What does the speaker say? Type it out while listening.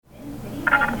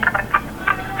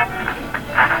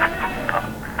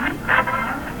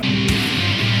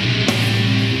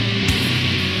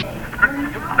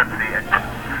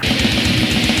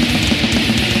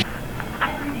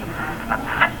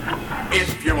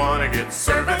wanna get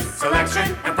service,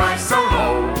 selection, and price so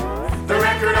low. The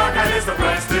Record Archive is the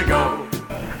place to go.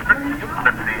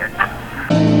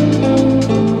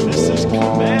 This is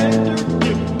Commander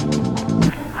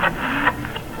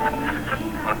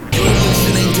You're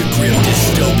listening to Grim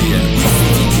Dystopian with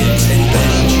Vicky Kids and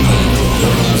Benny G,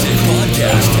 your music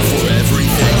podcast for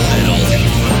everything metal.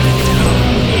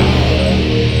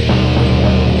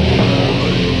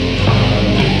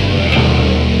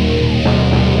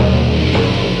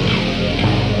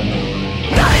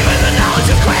 Not even the knowledge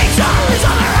of creatures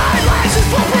on their eyelash is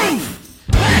foolproof.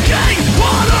 Making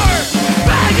water,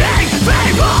 making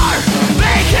vapor,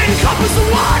 making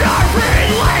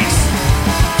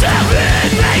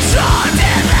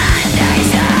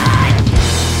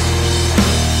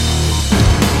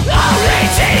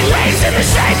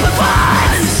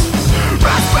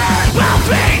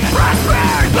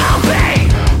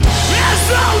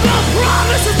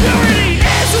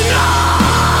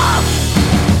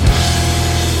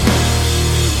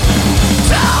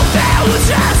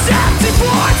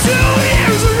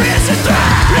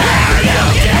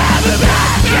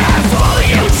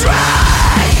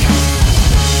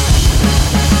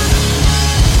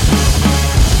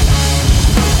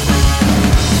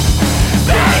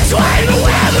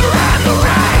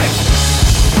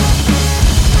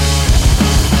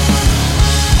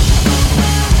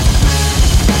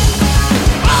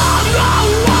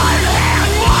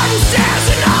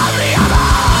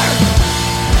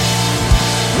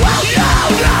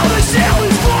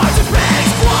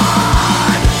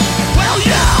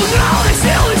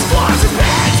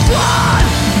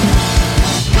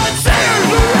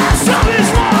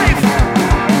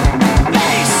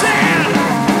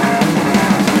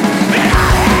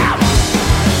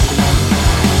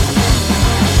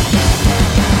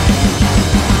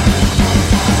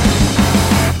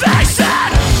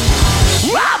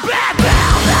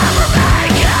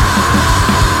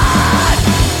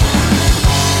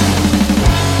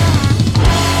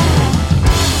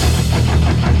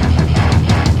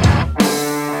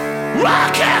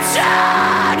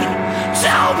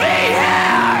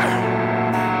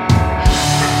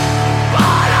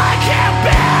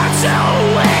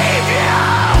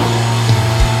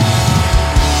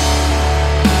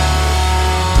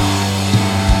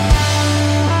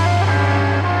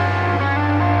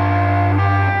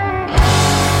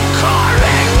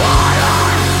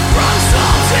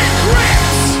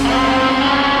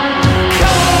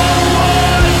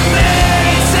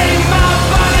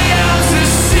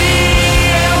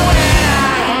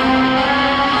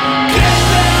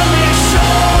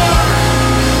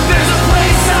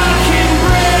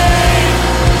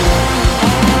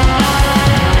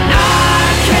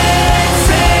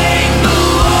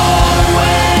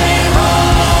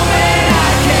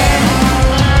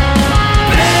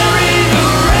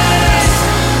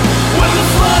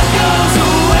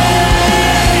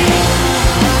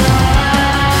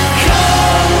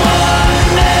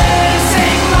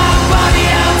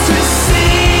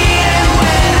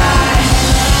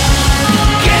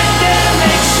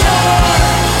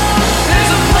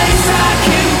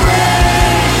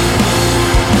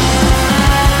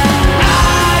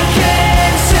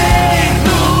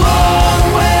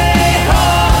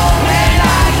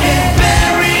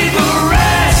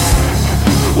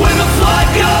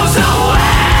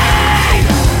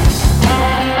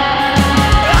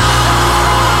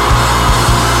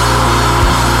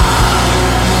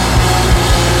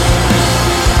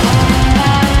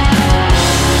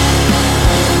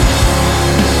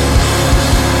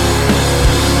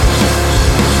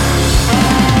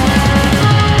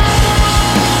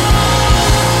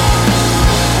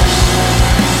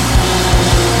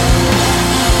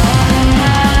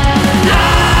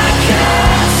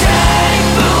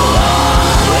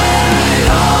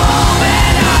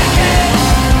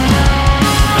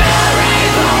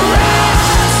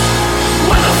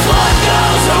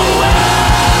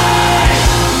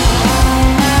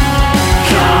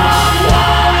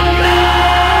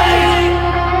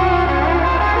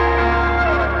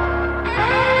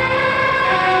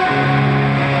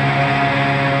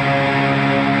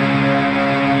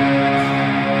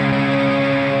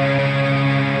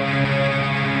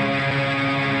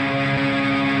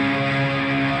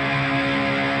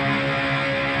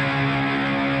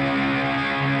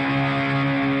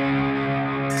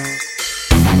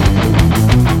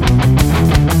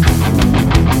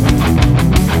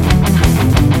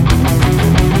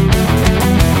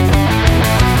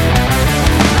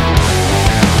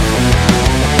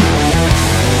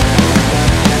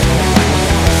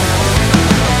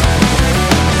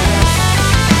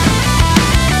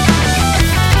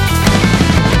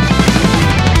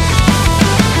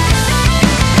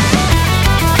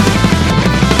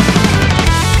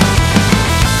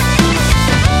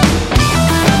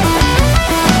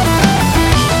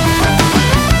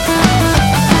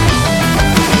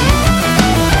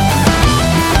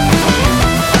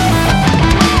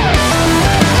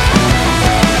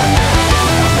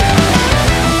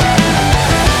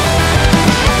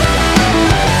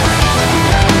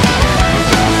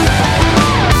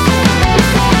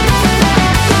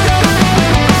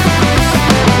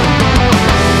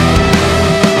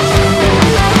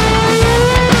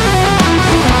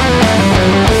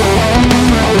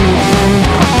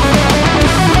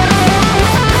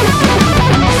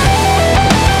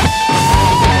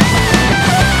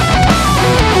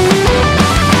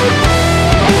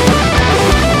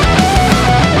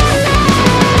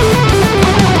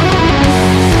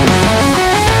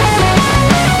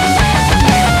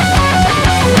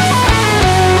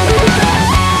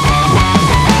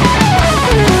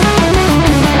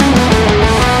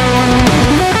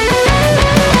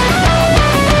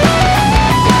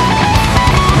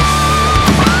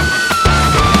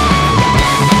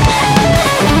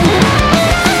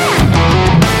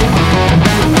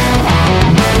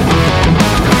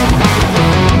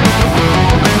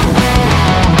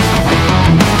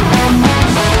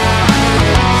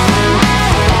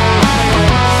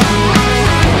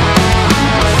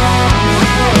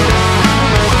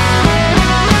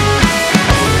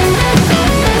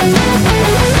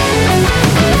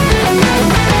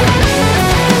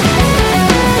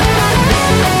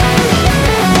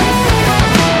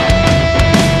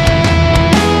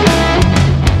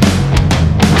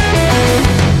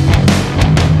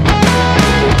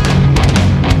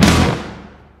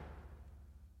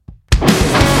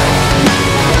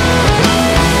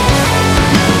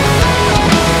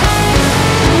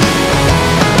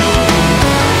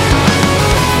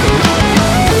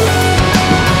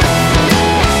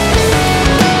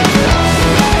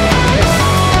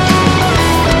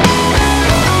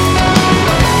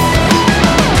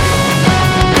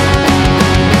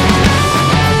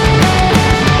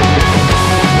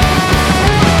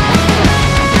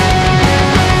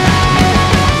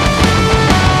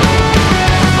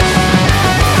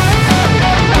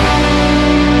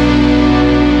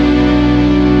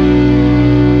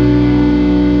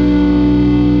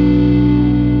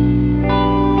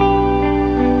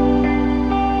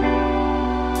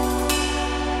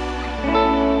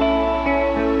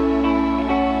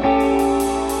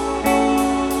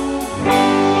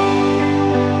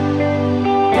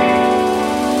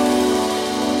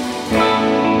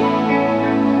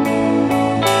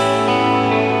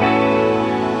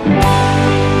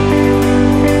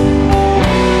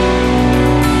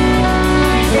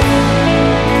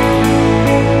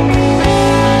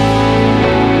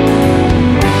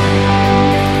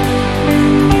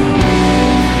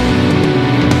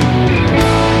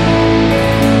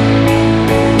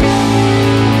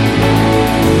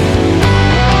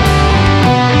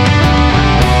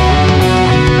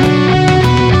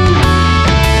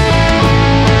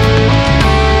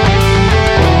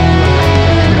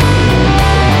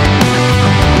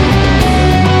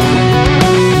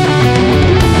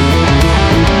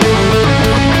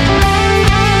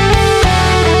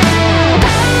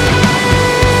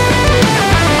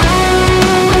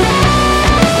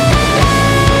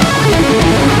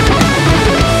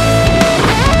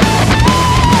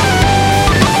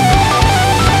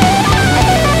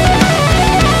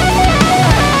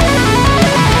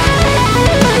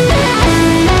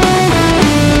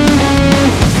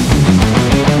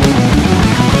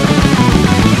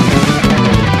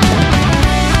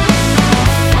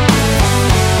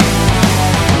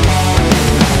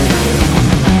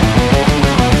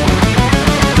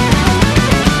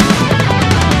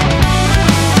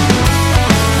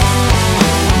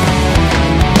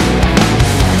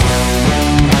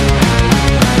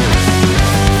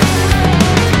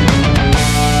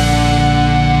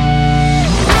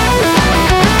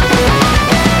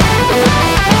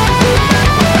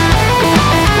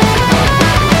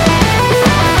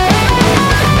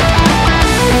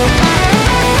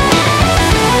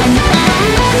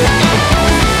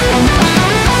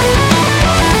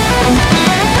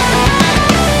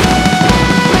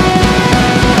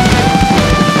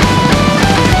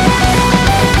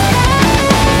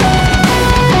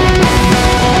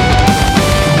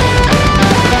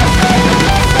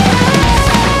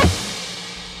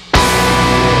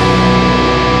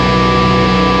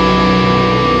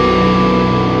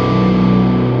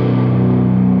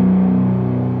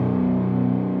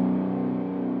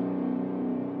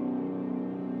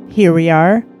Here we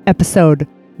are, episode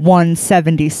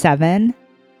 177.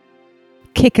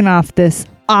 Kicking off this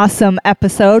awesome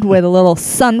episode with a little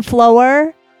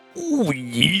Sunflower Oh,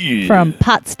 yeah. from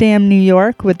Potsdam, New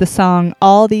York, with the song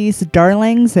All These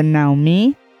Darlings and Now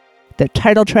Me, the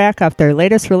title track off their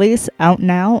latest release, out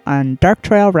now on Dark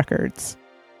Trail Records.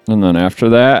 And then after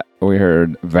that, we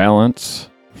heard Valence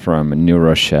from New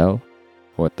Rochelle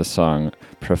with the song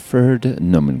Preferred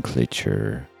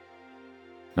Nomenclature.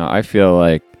 Now, I feel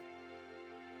like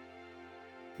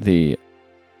the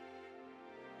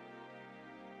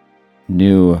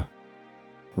new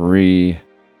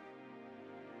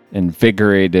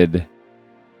reinvigorated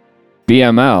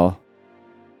BML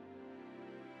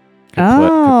could play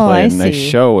I a nice see.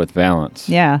 show with Valence.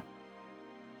 Yeah.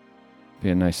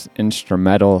 Be a nice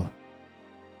instrumental.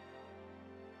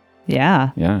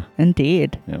 Yeah, Yeah.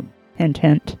 indeed. Yep. Hint,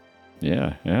 hint.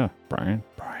 Yeah. Brian.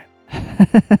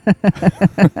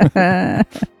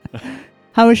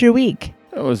 How was your week?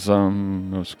 It was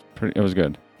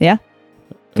good. Yeah?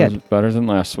 It Good. was better than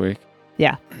last week.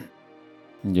 Yeah.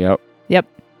 Yep. Yep.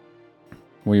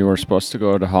 We were supposed to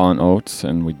go to Hall & Oates,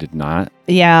 and we did not.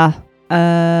 Yeah.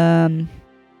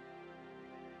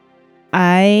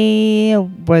 I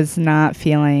was not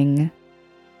feeling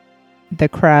the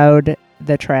crowd,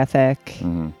 the traffic.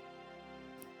 Mhm.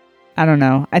 I don't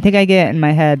know. I think I get in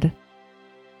my head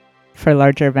for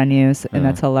larger venues, and Yeah.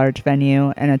 that's a large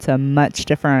venue, and it's a much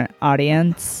different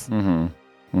audience.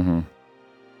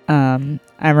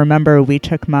 I remember we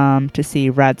took Mom to see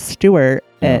Rod Stewart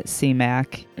Yeah. at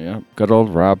CMAC, Yep. Good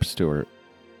old Rob Stewart.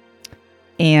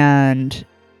 and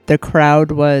the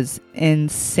crowd was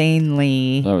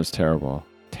insanely... That was terrible.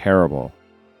 Terrible.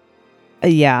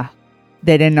 Yeah.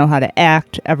 They didn't know how to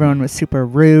act. Everyone was super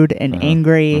rude and Uh-huh.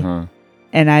 angry, Uh-huh.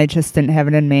 and I just didn't have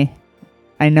it in me.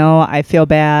 I know I feel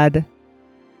bad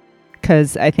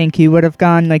because I think you would have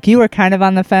gone, like, you were kind of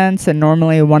on the fence, and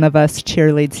normally one of us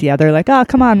cheerleads the other, like, oh,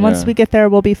 come on, once Yeah. we get there,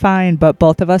 we'll be fine. But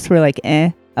both of us were like,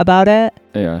 about it.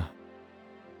 Yeah.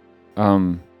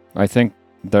 I think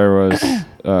there was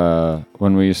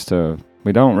when we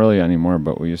don't really anymore,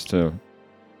 but we used to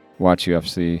watch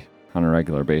UFC on a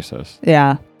regular basis.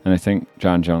 Yeah. And I think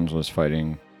John Jones was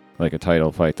fighting like a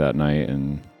title fight that night,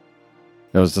 and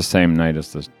it was the same night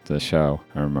as the show,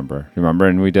 I remember. You remember?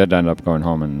 And we did end up going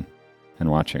home and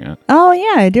watching it. Oh,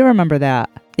 yeah, I do remember that.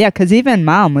 Yeah, because even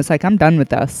Mom was like, I'm done with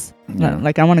this. Yeah.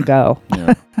 Like, I want to go.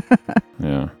 Yeah.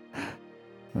 Yeah.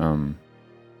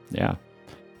 Yeah.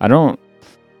 I don't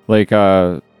like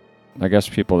I guess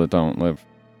people that don't live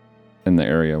in the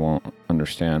area won't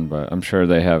understand, but I'm sure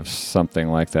they have something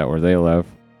like that where they live.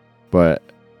 But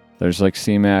there's like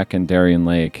CMAC and Darien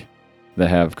Lake that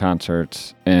have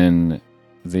concerts, and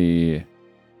the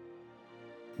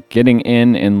getting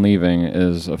in and leaving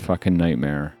is a fucking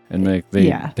nightmare. And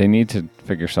they need to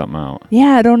figure something out.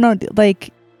 Yeah, I don't know.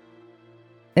 Like,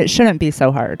 it shouldn't be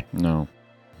so hard. No.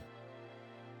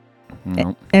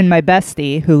 No. And my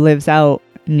bestie, who lives out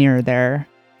near there,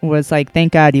 was like,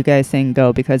 thank God you guys didn't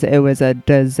go because it was a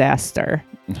disaster.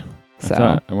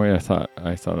 So, I thought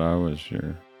I was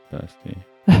your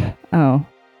bestie. oh,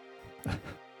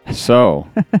 So,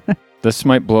 this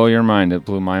might blow your mind. It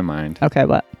blew my mind. okay,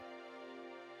 what?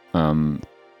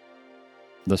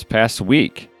 This past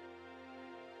week,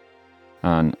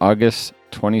 on August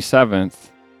 27th,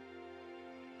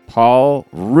 Paul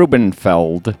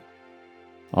Rubenfeld,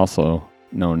 also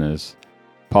known as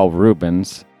Paul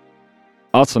Rubens,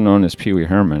 also known as Pee Wee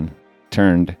Herman,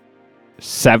 turned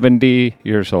 70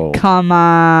 years old. Come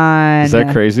on. Is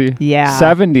that crazy? Yeah.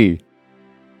 70.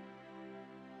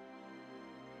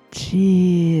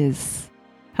 Jeez.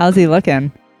 How's he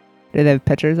looking? Do they have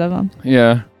pictures of him?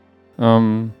 Yeah.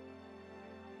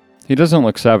 He doesn't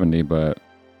look 70, but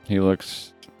he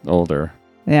looks older.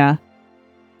 Yeah.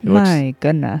 He looks- My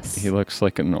goodness. He looks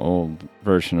like an old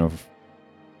version of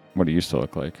what he used to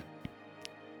look like.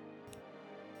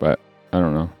 But I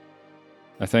don't know.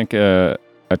 I think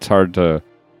it's hard to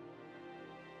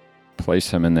place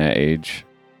him in that age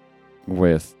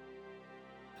with,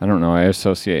 I don't know, I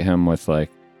associate him with like,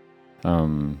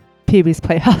 Pee-wee's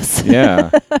Playhouse.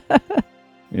 yeah.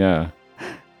 Yeah.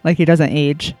 Like he doesn't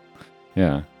age.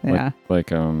 Yeah. Yeah.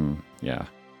 Yeah.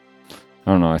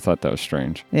 I don't know. I thought that was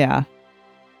strange. Yeah.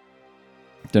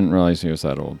 Didn't realize he was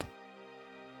that old.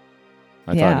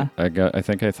 Yeah. I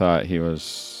think I thought he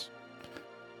was,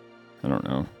 I don't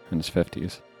know, in his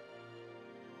 50s.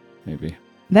 Maybe.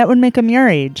 That would make him your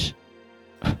age.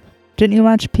 Didn't you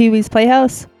watch Pee-wee's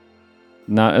Playhouse?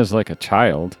 Not as like a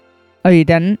child. Oh, you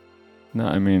didn't? No,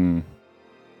 I mean,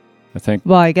 I think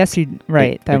Well, I guess you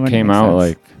right. That it would came make out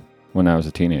sense. like when I was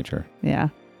a teenager. Yeah.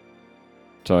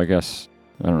 So I guess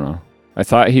I don't know. I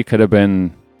thought he could have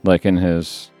been like in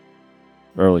his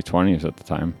early 20s at the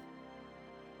time.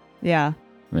 Yeah.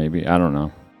 Maybe. I don't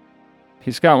know.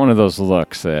 He's got one of those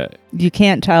looks that... You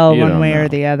can't tell You one don't way or know.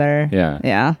 the other. Yeah.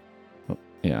 Yeah.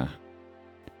 Yeah.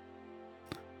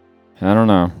 I don't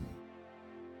know.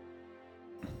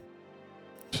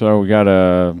 So we got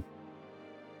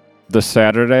this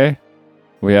Saturday,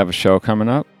 we have a show coming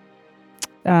up.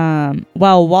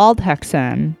 Well,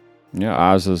 Waldhexen. Yeah,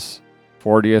 Oz's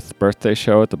 40th birthday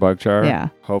show at the Bug Jar. Yeah.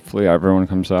 Hopefully everyone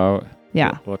comes out.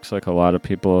 Yeah. It looks like a lot of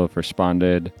people have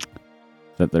responded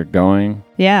that they're going,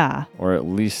 Yeah. or at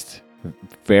least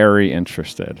very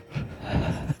interested.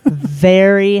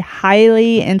 Very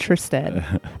highly interested.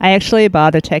 I actually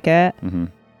bought a ticket. Hmm.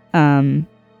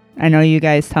 I know you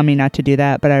guys tell me not to do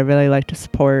that, but I really like to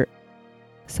support.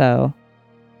 So,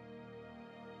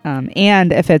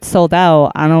 and if it's sold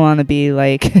out, I don't want to be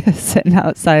like sitting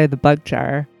outside of the Bug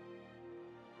Jar.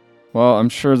 Well, I'm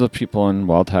sure the people in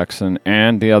Waldhexen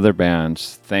and the other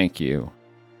bands thank you.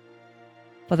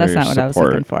 Well, that's your not what I was support.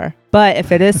 looking for. But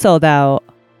if it is sold out,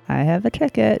 I have a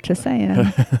ticket, just saying,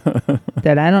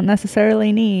 that I don't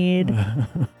necessarily need.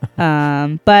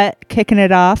 But kicking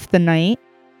it off the night,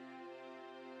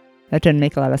 that didn't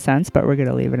make a lot of sense, but we're going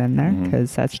to leave it in there Mhm.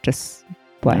 because that's just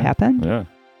what Yeah. happened.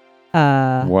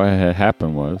 Yeah. What had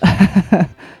happened was...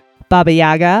 Baba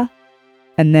Yaga,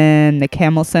 and then the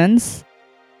Camelsons,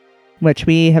 which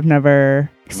we have never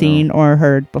seen or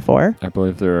heard before. I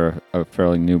believe they're a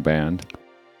fairly new band.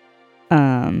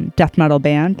 Death metal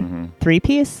band, Mm-hmm.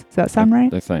 3-piece. Does that sound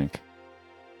right? I think.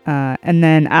 And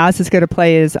then Oz is going to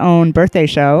play his own birthday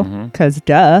show, Mhm. because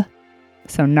duh.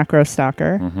 So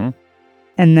Necrostalker. Mm-hmm.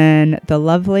 And then the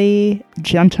lovely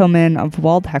Gentlemen of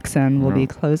Waldhexen will be Yeah.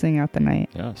 closing out the night.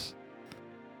 Yes.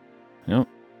 Yep.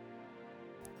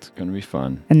 It's going to be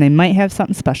fun. And they might have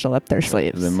something special up their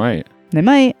sleeves. They might. They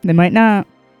might not.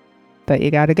 But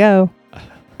you got to go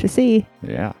to see.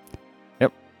 Yeah.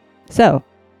 So,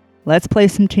 let's play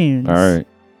some tunes. All right.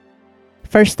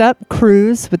 First up,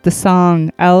 Cruise with the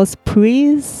song Els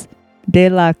Puis de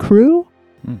la Crue.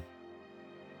 Hmm.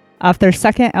 Off their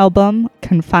second album,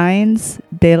 Confines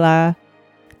de la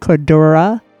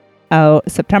Cordura, out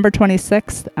September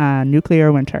 26th,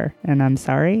 Nuclear Winter. And I'm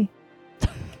sorry.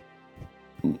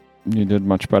 You did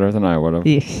much better than I would have.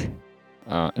 Eek.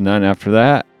 And then after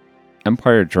that,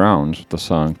 Empire Drowns with the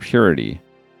song Purity.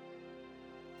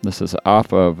 This is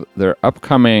off of their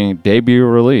upcoming debut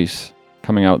release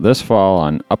coming out this fall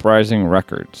on Uprising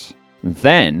Records.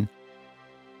 Then,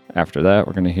 after that,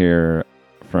 we're going to hear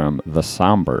from The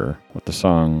Somber with the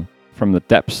song From the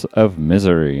Depths of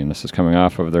Misery. And this is coming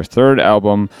off of their third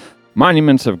album,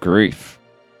 Monuments of Grief,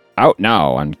 out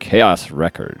now on Chaos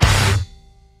Records.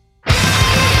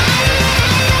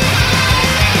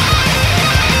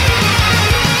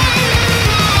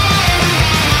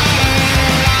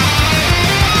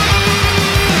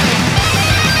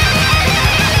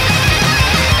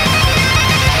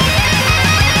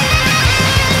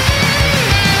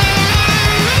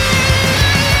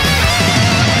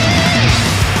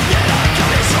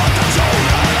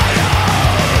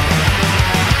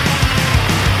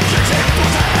 Get it,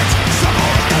 put it,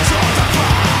 support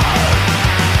the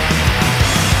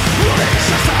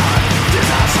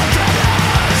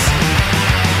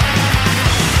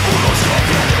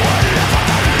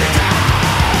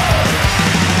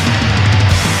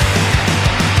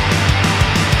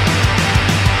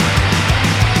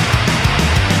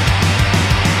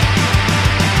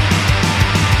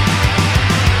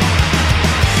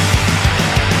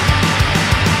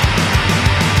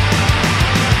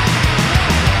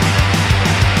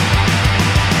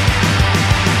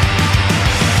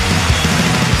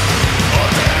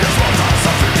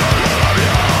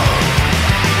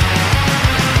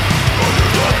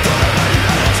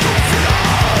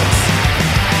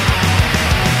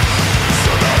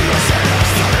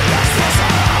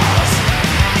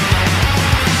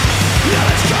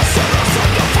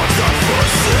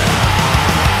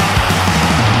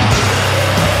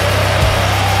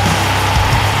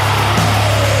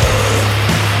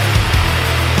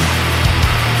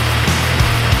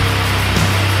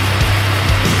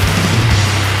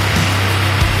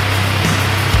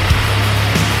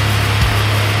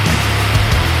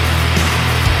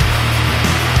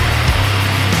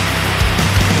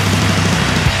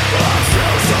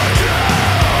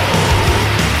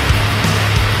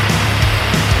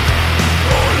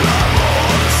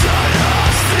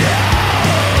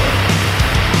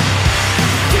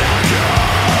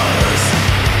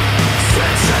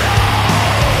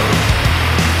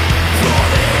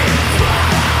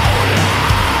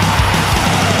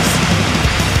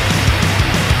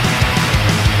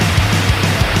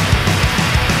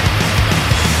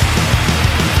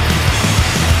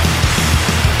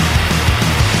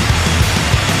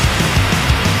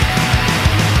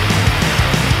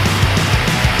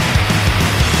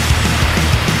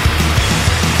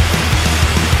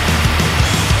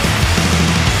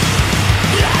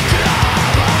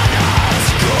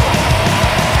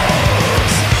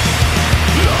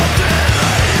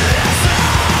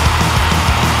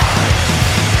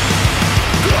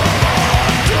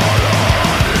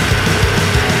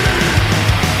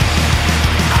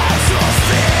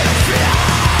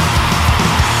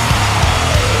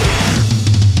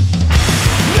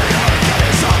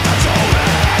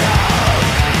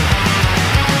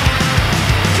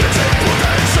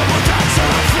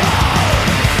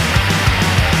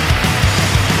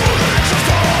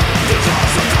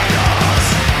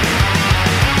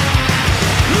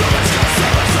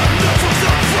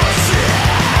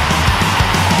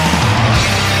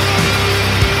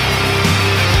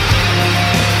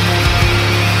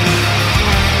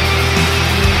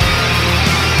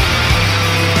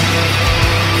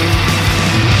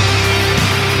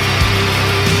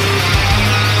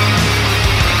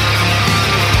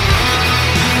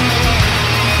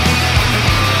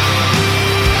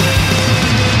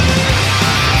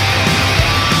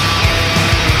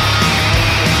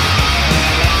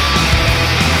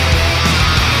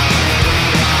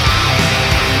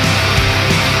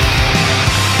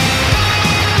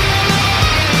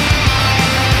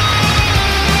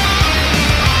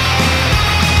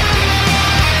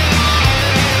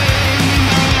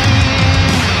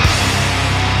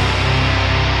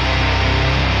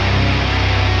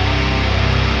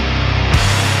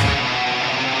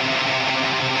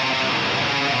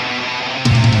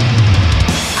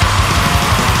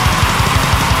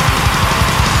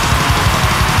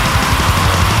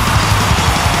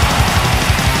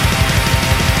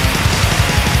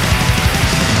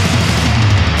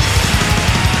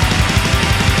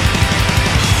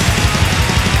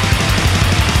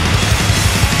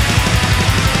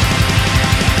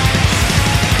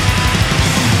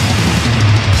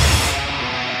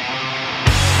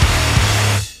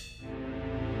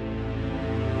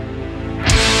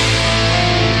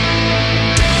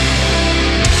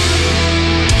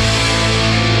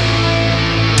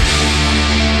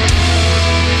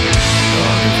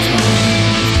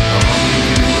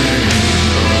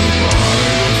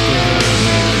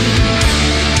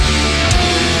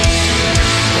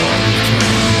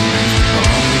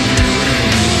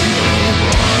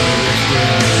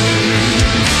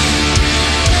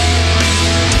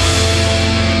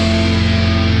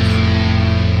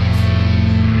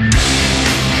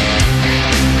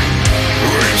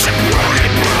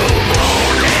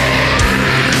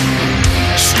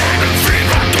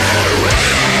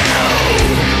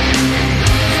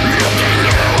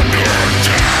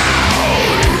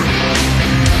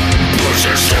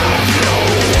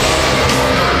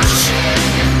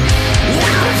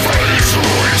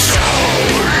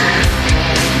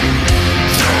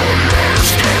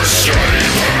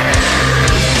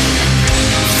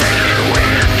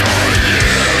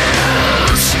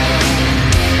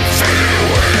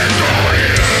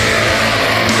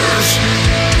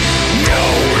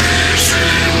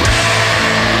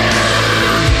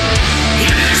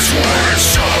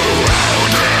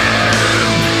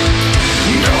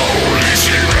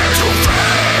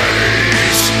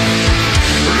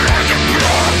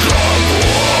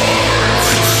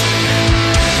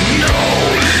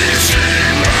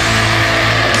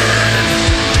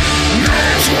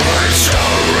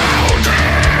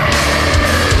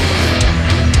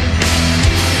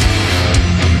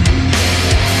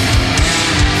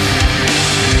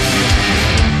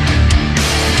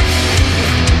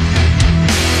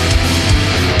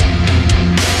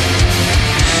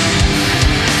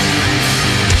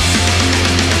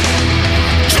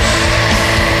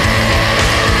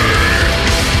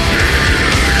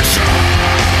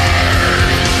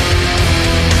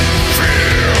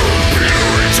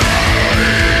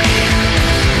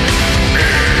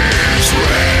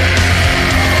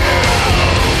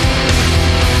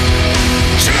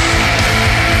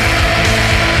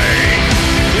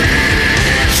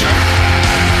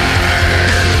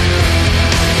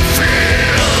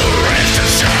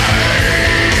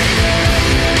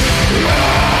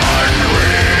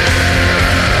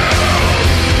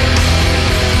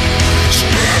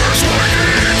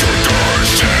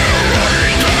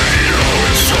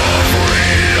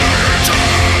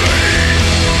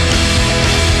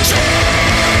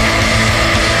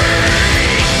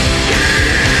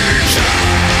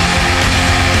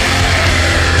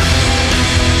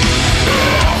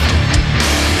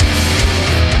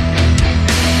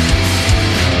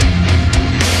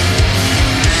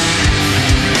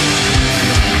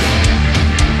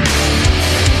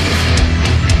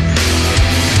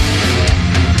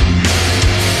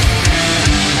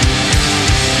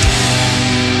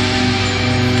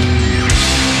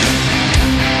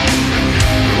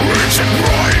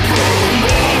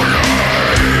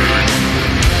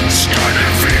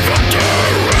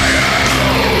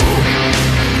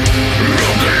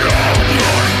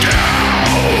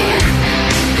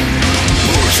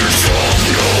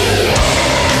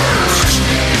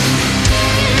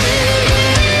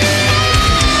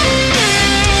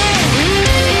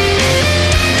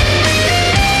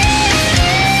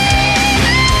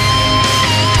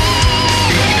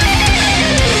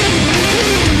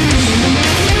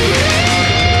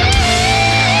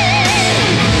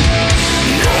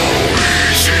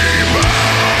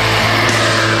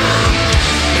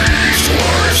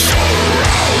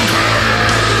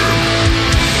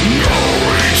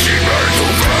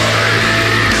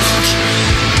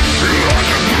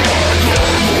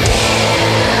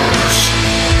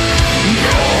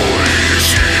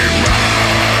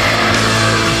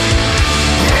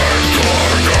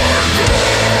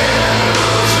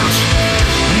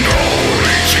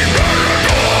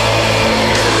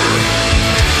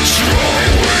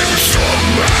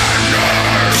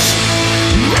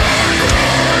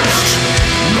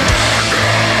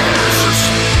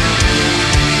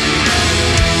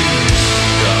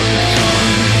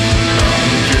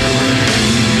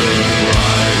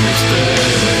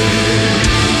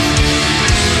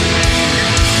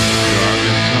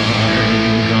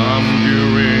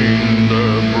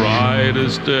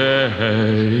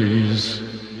days.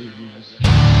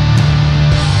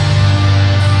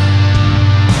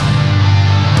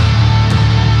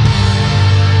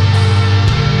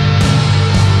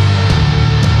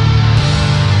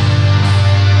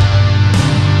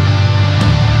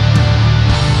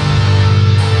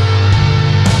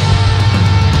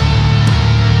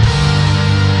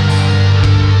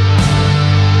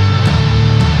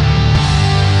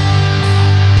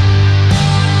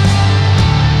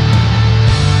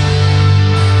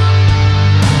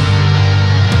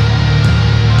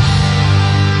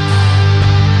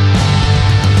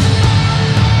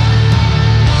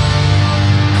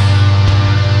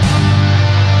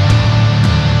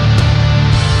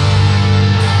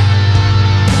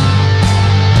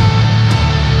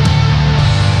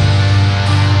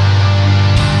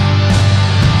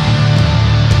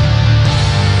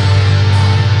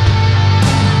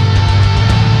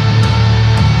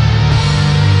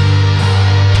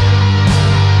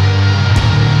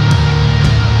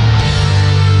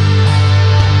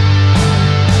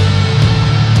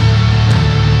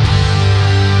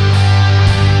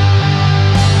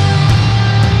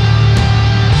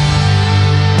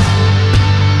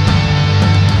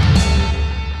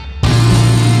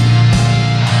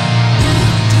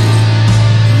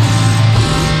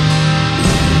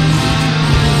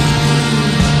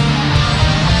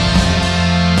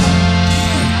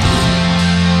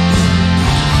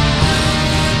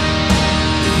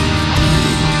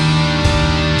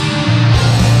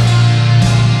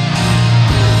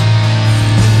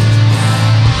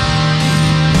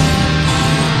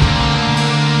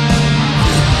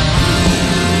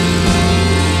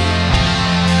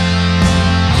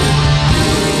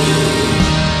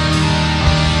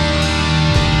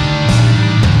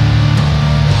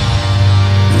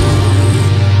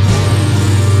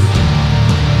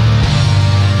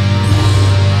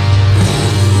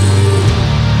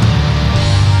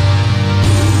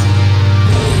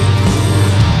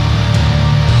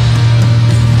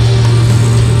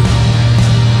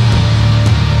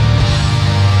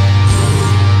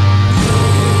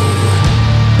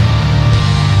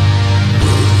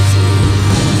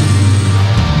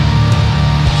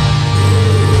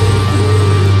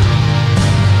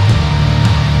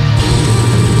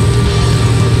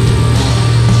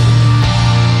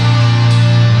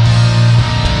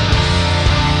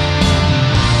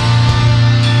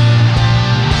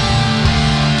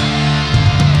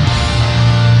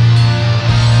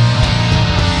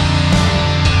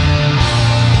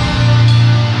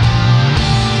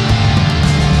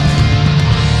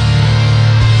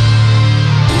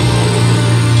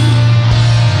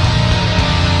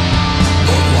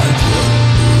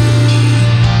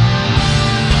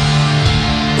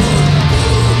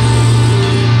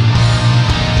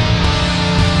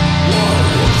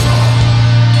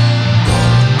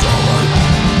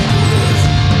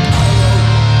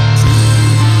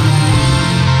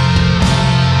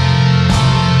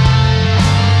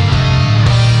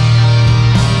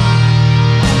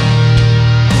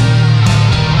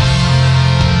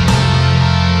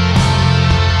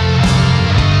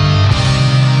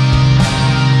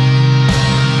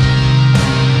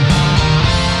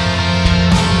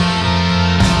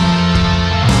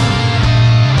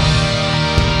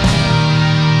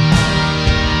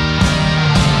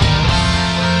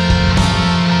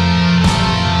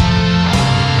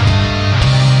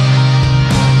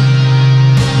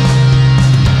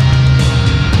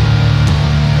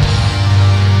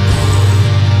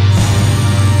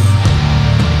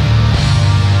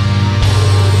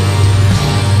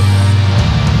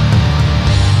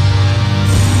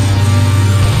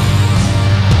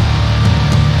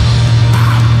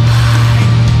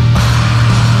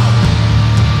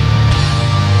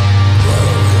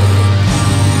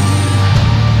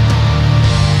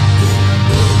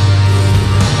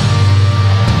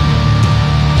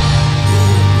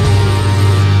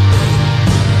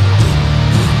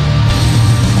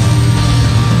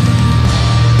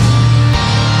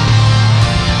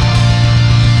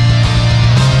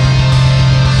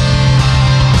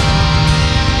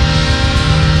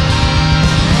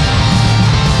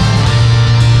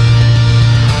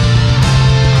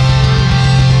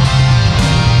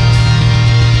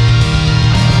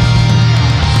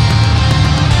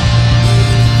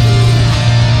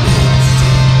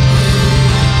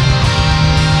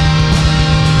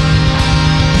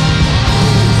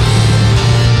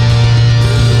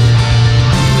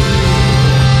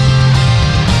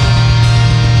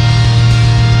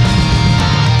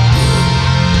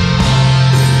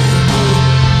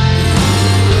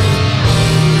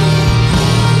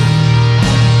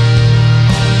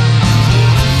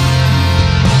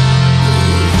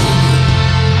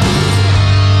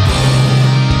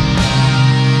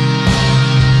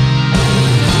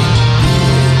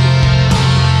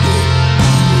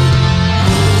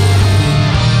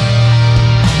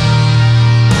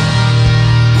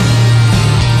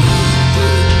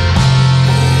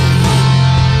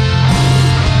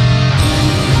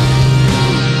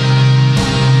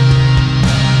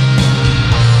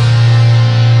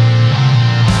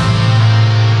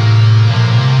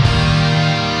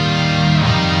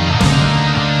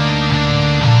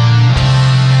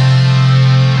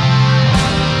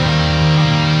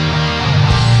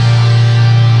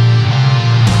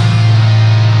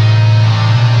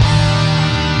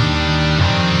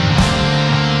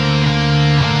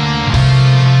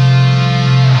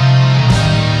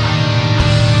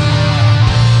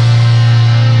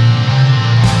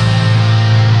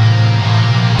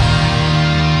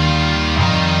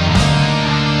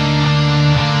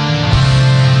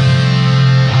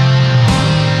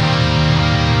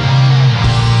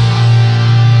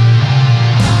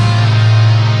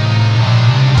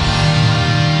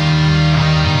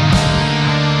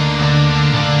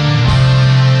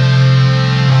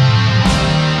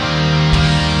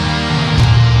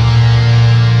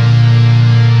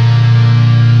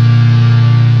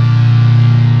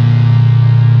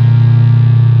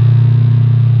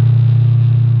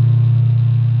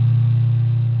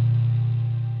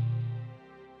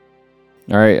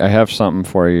 All right, I have something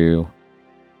for you.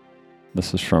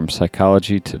 This is from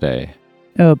Psychology Today.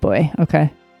 Oh boy.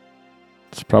 Okay.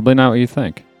 It's probably not what you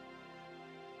think.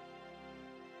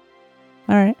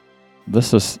 All right.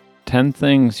 This is 10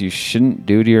 things you shouldn't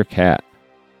do to your cat.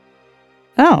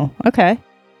 Oh, okay.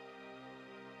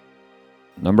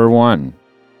 Number 1.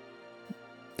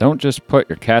 Don't just put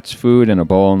your cat's food in a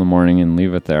bowl in the morning and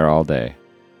leave it there all day.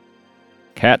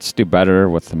 Cats do better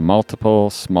with multiple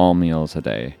small meals a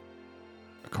day,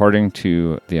 according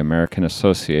to the American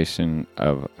Association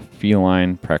of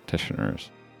Feline Practitioners.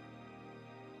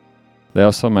 They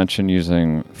also mention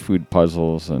using food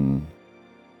puzzles and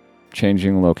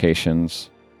changing locations,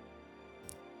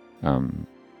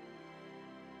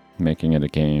 making it a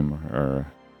game,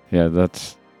 or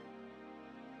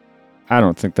I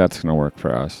don't think that's going to work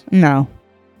for us. No,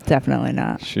 definitely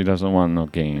not. She doesn't want no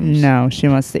games. No, she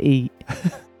wants to eat.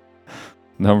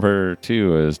 Number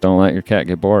 2 is don't let your cat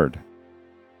get bored.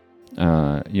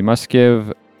 You must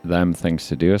give them things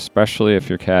to do, especially if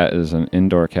your cat is an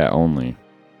indoor cat only.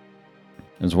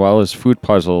 As well as food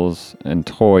puzzles and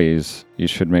toys, you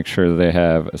should make sure they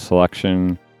have a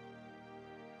selection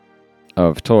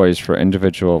of toys for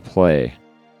individual play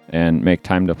and make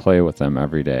time to play with them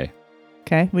every day.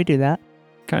 Okay, we do that.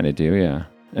 Kind of do, yeah.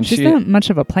 And She's not much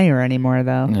of a player anymore,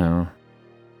 though. No.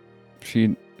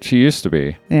 She used to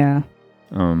be. Yeah.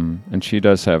 And she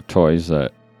does have toys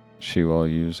that she will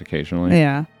use occasionally.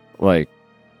 Yeah. Like,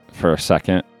 for a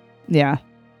second. Yeah.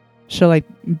 She'll, like,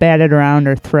 bat it around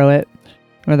or throw it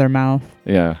with her mouth.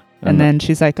 Yeah. And then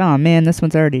she's like, oh, man, this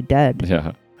one's already dead.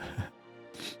 Yeah.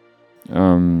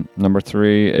 Number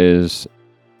 3 is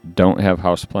don't have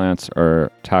houseplants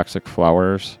or toxic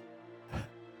flowers.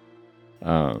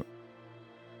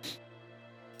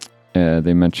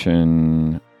 They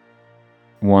mention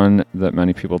one that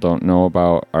many people don't know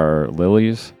about are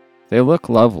lilies. They look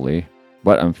lovely,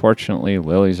 but unfortunately,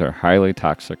 lilies are highly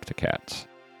toxic to cats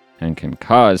and can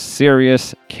cause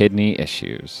serious kidney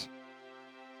issues.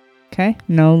 Okay,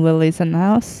 no lilies in the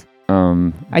house.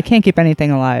 I can't keep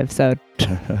anything alive, so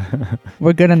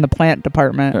we're good in the plant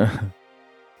department.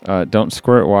 Don't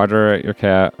squirt water at your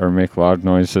cat or make loud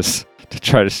noises to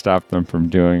try to stop them from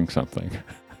doing something.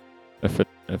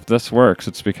 If this works,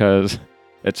 it's because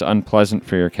it's unpleasant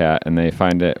for your cat and they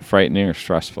find it frightening or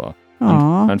stressful.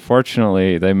 Aww.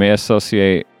 Unfortunately, they may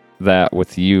associate that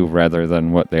with you rather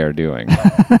than what they are doing.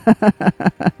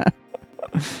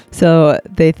 So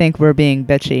they think we're being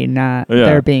bitchy, not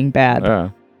they're being bad. Yeah.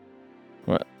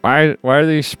 Why are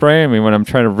they spraying me when I'm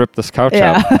trying to rip this couch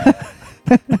Yeah. out?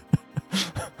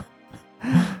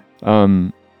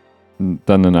 Then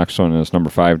the next one is number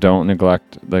 5. Don't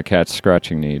neglect the cat's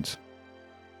scratching needs.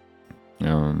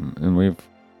 And we've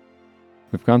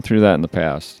gone through that in the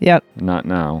past. Yep. Not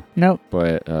now. Nope.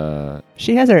 But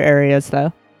she has her areas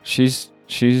though. she's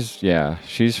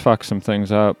fucked some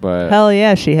things up. But Hell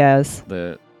yeah, she has.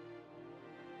 the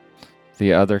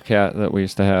other cat that we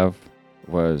used to have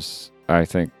was, I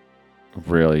think,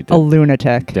 really A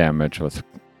lunatic. damage with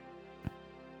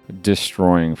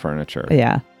destroying furniture.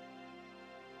 Yeah.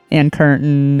 And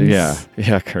curtains.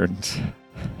 Yeah, curtains.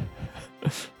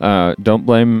 Don't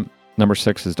blame. Number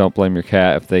 6 is don't blame your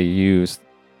cat if they use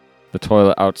the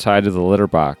toilet outside of the litter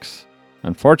box.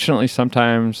 Unfortunately,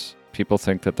 sometimes people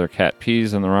think that their cat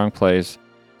pees in the wrong place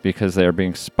because they are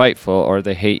being spiteful or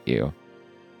they hate you.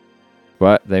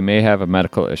 But they may have a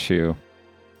medical issue.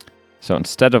 So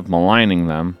instead of maligning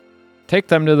them, take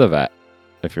them to the vet.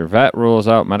 If your vet rules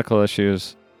out medical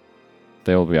issues,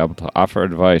 they will be able to offer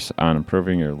advice on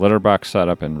improving your litter box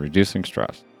setup and reducing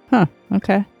stress. Huh.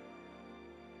 Okay.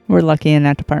 We're lucky in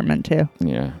that department too.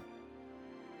 Yeah.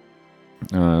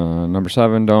 Number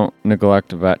 7, don't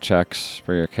neglect vet checks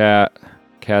for your cat.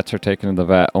 Cats are taken to the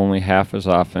vet only half as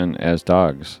often as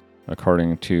dogs,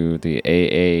 according to the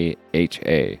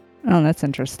AAHA. Oh, that's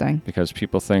interesting. Because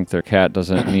people think their cat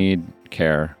doesn't need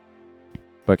care,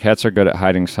 but cats are good at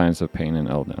hiding signs of pain and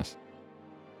illness.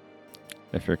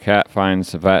 If your cat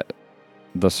finds a vet,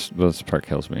 this part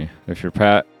kills me. If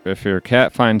your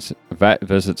cat finds vet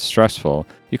visits stressful,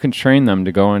 you can train them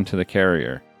to go into the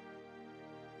carrier.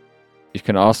 You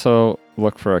can also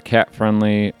look for a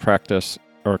cat-friendly practice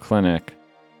or clinic,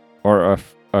 or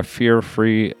a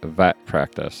fear-free vet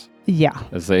practice. Yeah.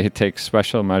 As they take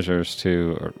special measures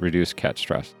to reduce cat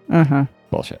stress. Uh-huh.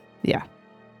 Bullshit. Yeah.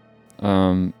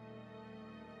 Don't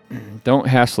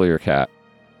hassle your cat.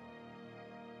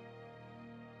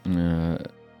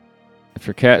 If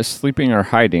your cat is sleeping or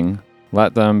hiding,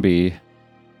 let them be.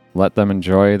 Let them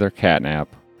enjoy their cat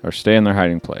nap or stay in their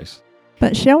hiding place.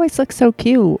 But she always looks so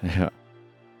cute. Yeah.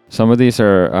 Some of these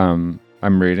are I'm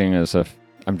reading as if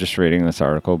I'm just reading this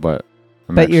article, but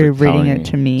I'm But you're actually reading telling it you,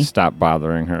 to me. Stop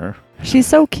bothering her. She's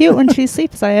so cute when she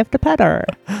sleeps. I have to pet her.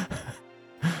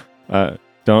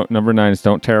 Number 9 is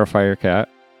don't terrify your cat.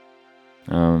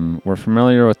 We're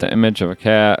familiar with the image of a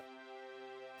cat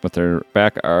with their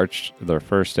back arched, their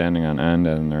fur standing on end,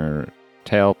 and their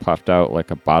tail puffed out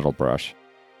like a bottle brush.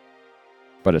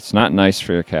 But it's not nice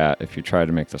for your cat if you try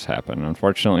to make this happen.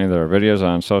 Unfortunately, there are videos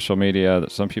on social media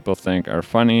that some people think are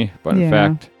funny, but in Yeah.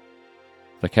 fact,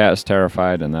 the cat is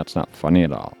terrified, and that's not funny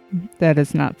at all. That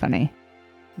is not funny.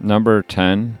 Number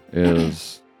 10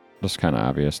 is just kind of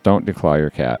obvious. Don't declaw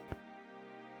your cat.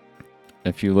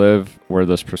 If you live where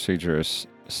this procedure is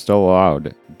still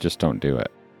allowed, just don't do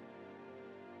it.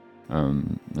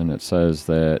 And it says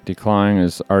that declawing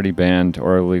is already banned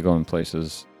or illegal in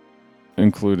places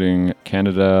including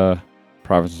Canada,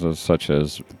 provinces such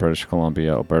as British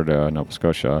Columbia, Alberta, Nova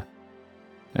Scotia,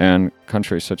 and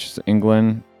countries such as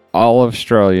England, all of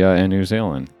Australia, and New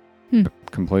Zealand.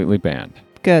 Completely banned.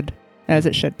 Good, as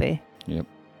it should be. Yep.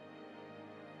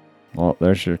 Well,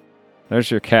 there's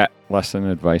your cat lesson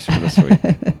advice for this week.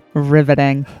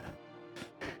 Riveting.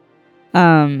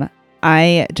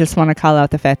 I just want to call out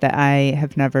the fact that I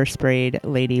have never sprayed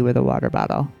Lady with a water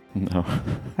bottle. No.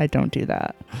 I don't do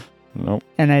that. Nope.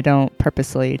 And I don't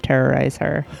purposely terrorize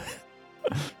her.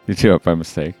 You do it by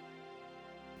mistake.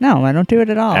 No, I don't do it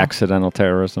at all. Accidental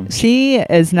terrorism. She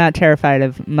is not terrified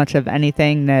of much of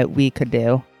anything that we could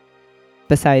do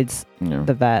besides Yeah.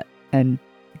 the vet and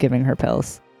giving her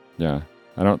pills. Yeah.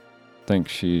 I don't think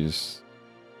she's...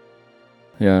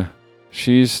 Yeah.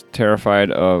 She's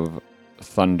terrified of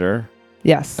thunder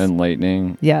Yes. and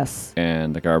lightning Yes.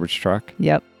 and the garbage truck.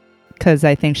 Yep. Because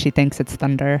I think she thinks it's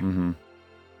thunder. Mm-hmm.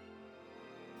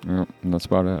 Yep, and that's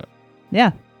about it.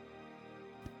 Yeah.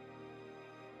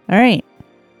 All right.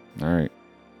 All right.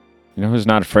 You know who's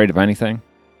not afraid of anything?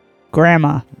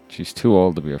 Grandma. She's too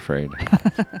old to be afraid.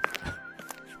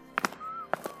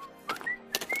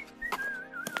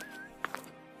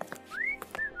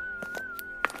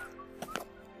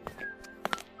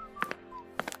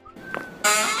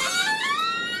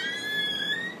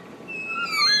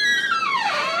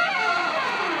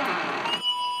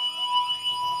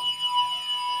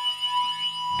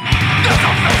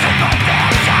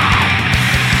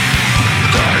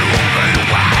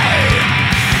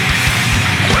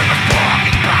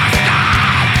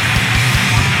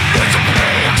 It's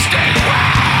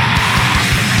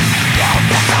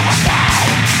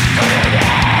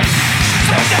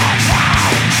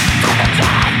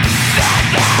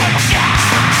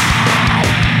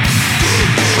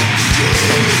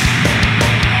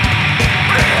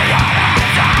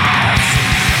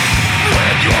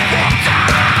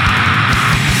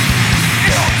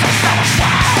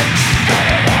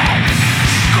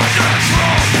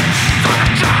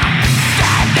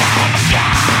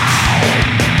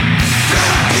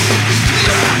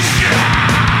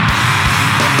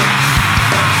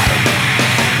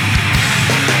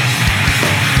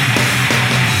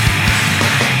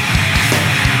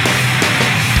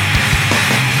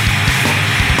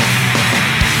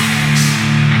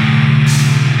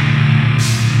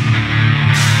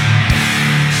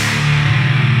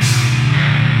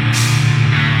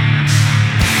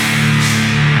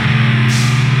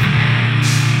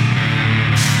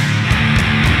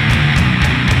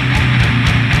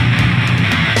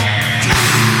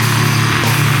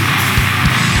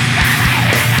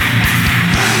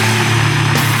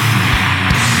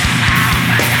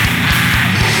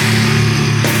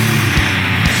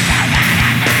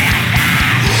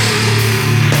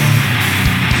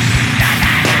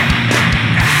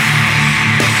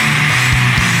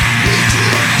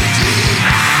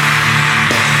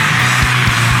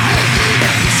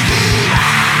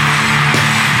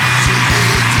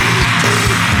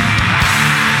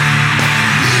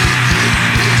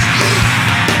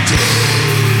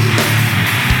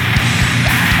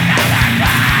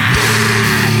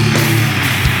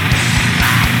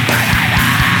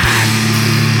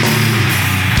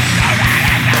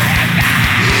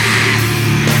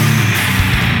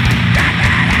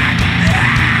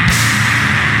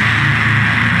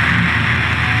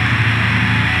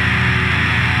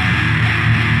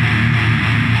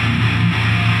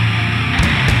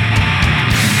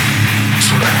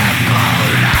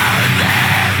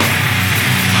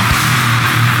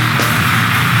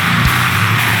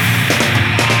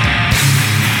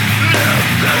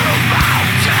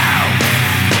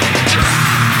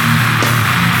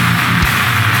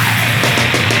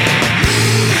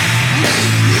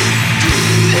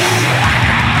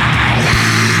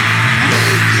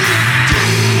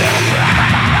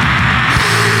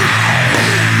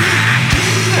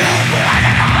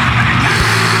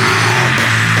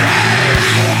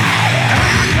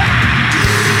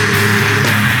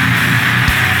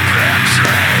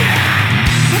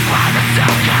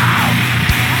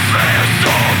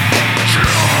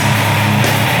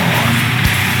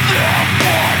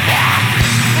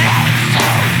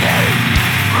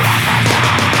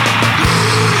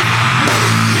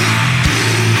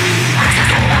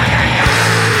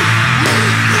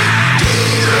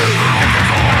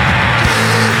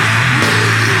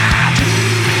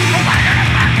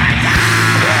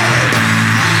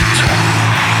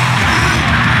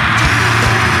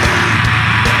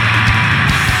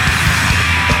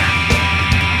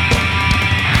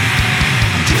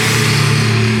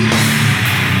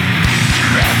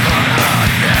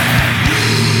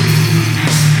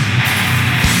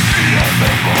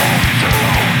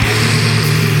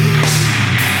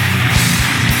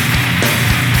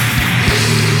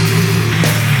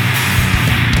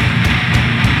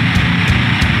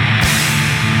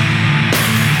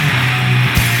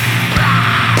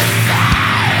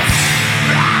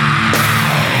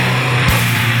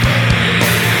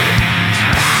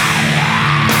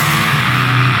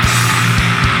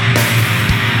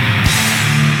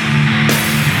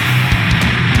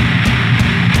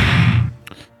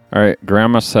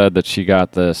Grandma said that she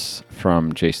got this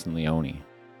from Jason Leone.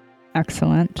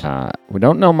 Excellent. We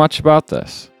don't know much about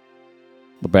this.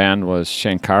 The band was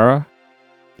Shankara.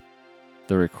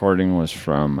 The recording was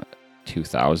from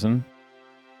 2000.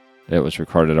 It was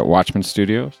recorded at Watchman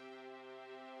Studios.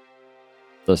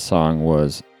 The song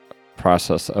was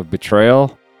Process of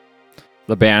Betrayal.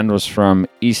 The band was from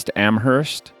East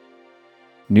Amherst,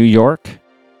 New York.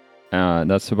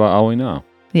 That's about all we know.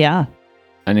 Yeah.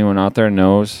 Anyone out there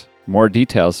knows more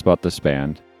details about this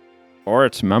band or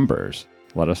its members,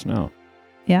 let us know.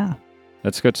 Yeah.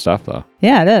 That's good stuff, though.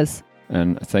 Yeah, it is.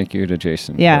 And thank you to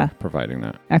Jason Yeah. for providing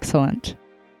that. Excellent.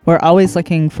 We're always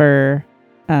looking for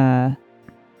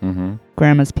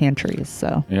Grandma's pantries,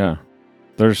 so. Yeah.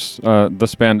 There's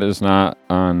this band is not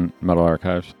on Metal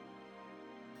Archives.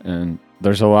 And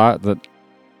there's a lot that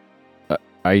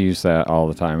I use that all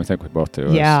the time. I think we both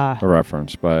do Yeah. as a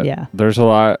reference. But Yeah. there's a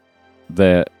lot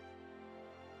that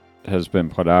has been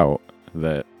put out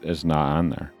that is not on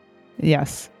there.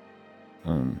 Yes.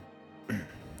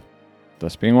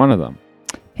 This being one of them.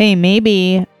 Hey,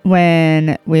 maybe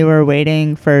when we were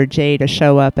waiting for Jay to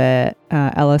show up at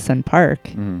Ellison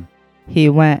Park, he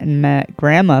went and met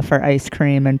Grandma for ice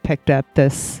cream and picked up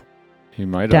this He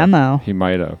might have. demo. He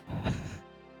might have.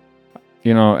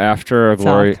 You know, after It's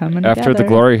all coming the together.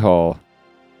 glory hole,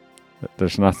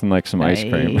 there's nothing like some ice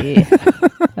cream.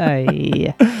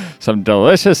 Aye. Some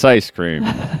delicious ice cream.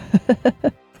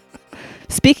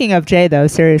 Speaking of Jay, though,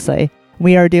 seriously,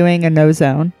 we are doing a No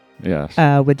Zone Yes.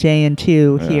 with Jay and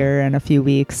 2 Yeah. here in a few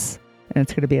weeks, and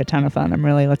it's going to be a ton of fun. I'm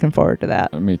really looking forward to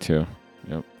that. Me too.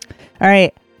 Yep. All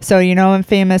right. So, you know, I'm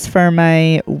famous for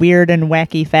my weird and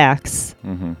wacky facts.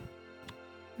 Mm-hmm.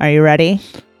 Are you ready?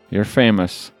 You're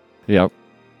famous. Yep.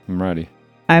 I'm ready.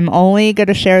 I'm only going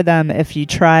to share them if you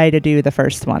try to do the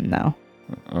first one, though.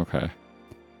 Okay.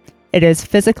 It is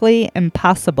physically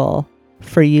impossible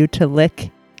for you to lick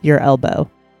your elbow.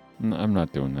 I'm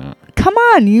not doing that. Come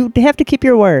on, you have to keep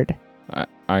your word. I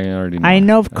already know. I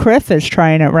know Criff is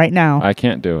trying it right now. I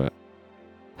can't do it.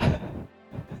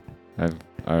 I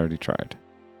already tried.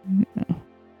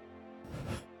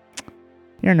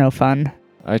 You're no fun.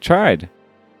 I tried.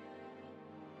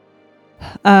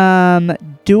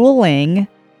 Dueling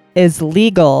is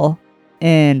legal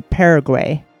in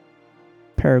Paraguay.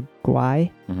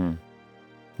 Paraguay?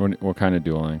 Mm-hmm. What kind of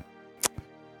dueling?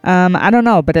 I don't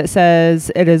know, but it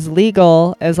says it is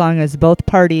legal as long as both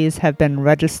parties have been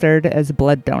registered as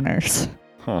blood donors.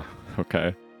 Huh.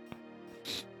 Okay.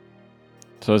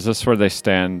 So is this where they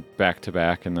stand back to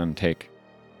back and then take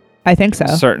I think so.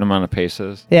 a certain amount of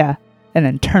paces? Yeah. And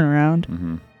then turn around.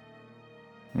 Mm-hmm.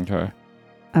 Okay.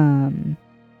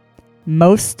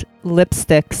 Most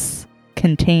lipsticks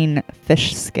contain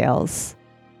fish scales.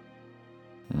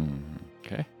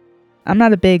 Okay. I'm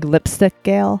not a big lipstick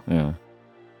gal. Yeah.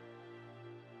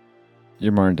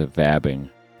 You're more into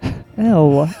vabbing.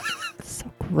 Ew.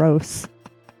 So gross.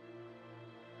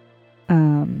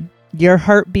 Your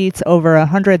heart beats over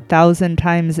 100,000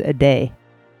 times a day.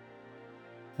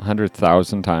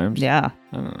 100,000 times? Yeah.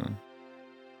 I don't know.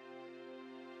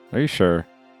 Are you sure?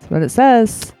 That's what it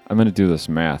says. I'm going to do this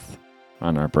math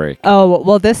on our break. Oh,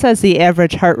 well, this says the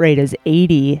average heart rate is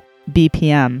 80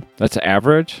 BPM. That's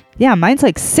average? Yeah, mine's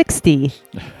like 60.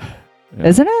 Yeah.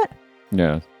 Isn't it?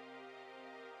 Yeah.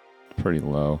 Pretty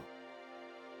low.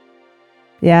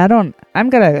 Yeah,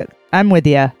 I'm with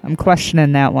you. I'm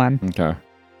questioning that one. Okay.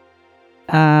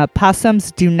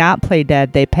 Possums do not play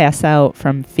dead. They pass out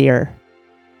from fear.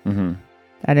 Mm-hmm.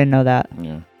 I didn't know that.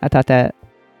 Yeah. I thought that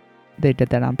they did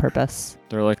that on purpose.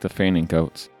 They're like the fainting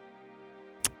goats.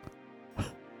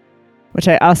 Which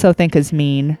I also think is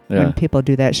mean Yeah. when people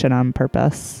do that shit on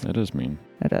purpose. It is mean.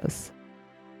 It is.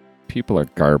 People are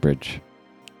garbage.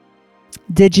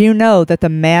 Did you know that the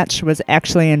match was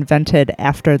actually invented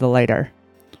after the lighter?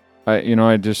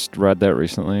 I just read that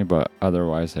recently, but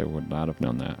otherwise I would not have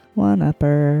known that. One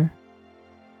upper.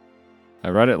 I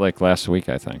read it like last week,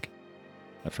 I think.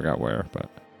 I forgot where, but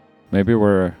maybe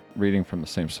we're reading from the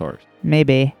same source.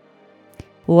 Maybe.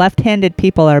 Left-handed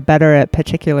people are better at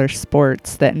particular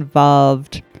sports that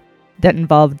involve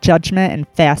judgment and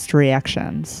fast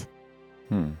reactions.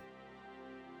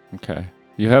 Okay.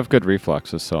 You have good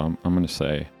reflexes, so I'm going to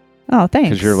say. Oh, thanks.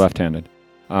 Because you're left-handed.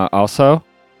 Also,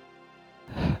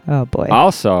 Oh, boy.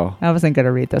 Also, I wasn't going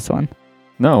to read this one.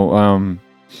 no,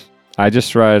 I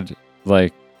just read,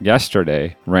 like,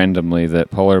 yesterday, randomly,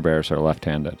 that polar bears are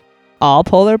left-handed. All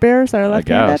polar bears are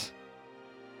left-handed? I guess.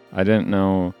 I didn't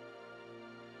know.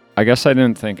 I guess I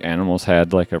didn't think animals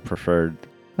had, like, a preferred.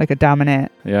 Like a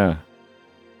dominant. Yeah.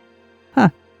 Huh.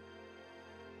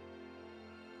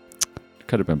 It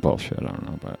could have been bullshit. I don't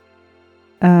know, but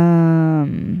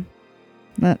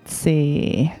Let's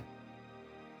see.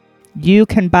 You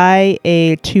can buy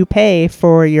a toupee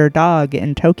for your dog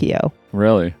in Tokyo.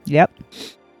 Really? Yep.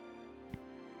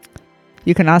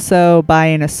 You can also buy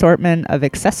an assortment of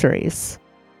accessories.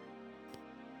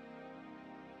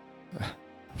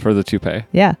 For the toupee?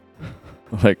 Yeah.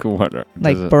 Like what?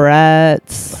 Like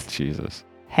barrettes, Oh, Jesus.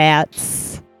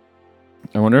 hats.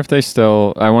 I wonder if they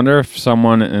still. I wonder if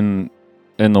someone in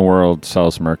the world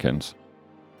sells Merkins.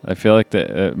 I feel like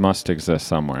that it must exist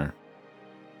somewhere.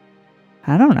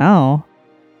 I don't know.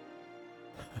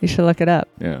 You should look it up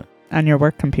Yeah. on your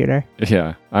work computer.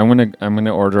 Yeah. I'm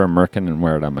gonna order a Merkin and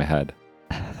wear it on my head.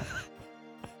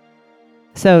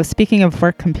 So speaking of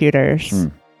work computers,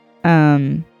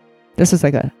 this was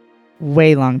like a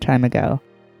way long time ago.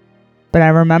 But I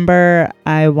remember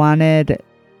I wanted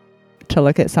to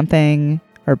look at something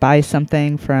or buy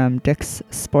something from Dick's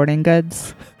Sporting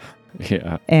Goods.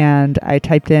 Yeah. And I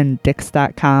typed in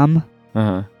dicks.com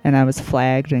Uh-huh. and I was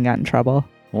flagged and got in trouble.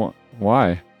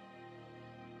 Why?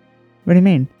 What do you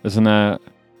mean? Is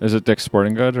it Dick's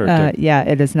Sporting Good or Dick? Yeah,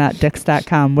 it is not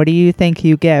dicks.com. What do you think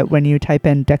you get when you type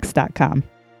in dicks.com?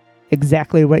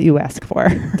 Exactly what you ask for.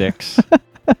 Dick's?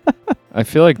 I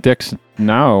feel like Dick's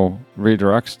now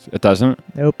redirects. It doesn't?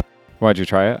 Nope. Why'd you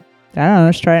try it? I don't know.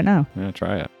 Let's try it now. Yeah,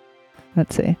 try it.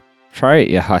 Let's see. Try it,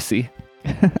 you hussy.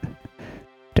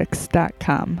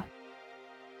 Dicks.com.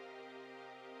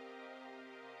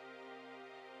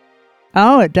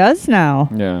 Oh, it does now.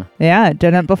 Yeah. Yeah, it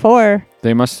didn't before.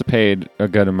 They must have paid a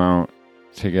good amount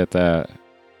to get that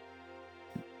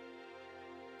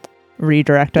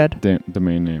Redirected.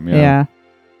 domain name. Yeah. Yeah.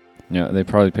 Yeah, they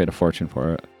probably paid a fortune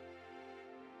for it.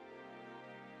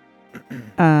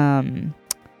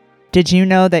 Did you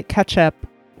know that ketchup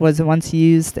was once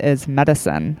used as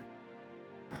medicine?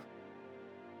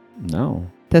 No.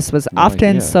 This was No often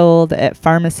idea. sold at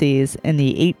pharmacies in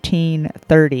the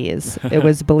 1830s. It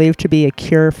was believed to be a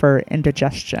cure for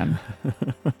indigestion.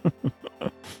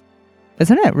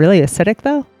 Isn't it really acidic,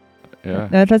 though? Yeah.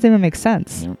 That doesn't even make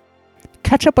sense. Yep.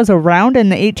 Ketchup was around in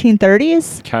the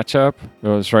 1830s? Ketchup, it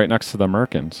was right next to the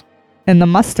Merkins. And the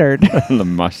mustard. And the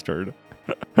mustard.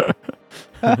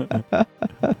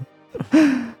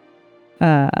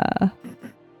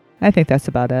 I think that's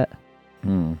about it.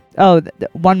 Hmm. Oh,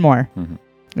 one more. Mhm.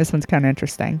 This one's kind of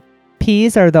interesting.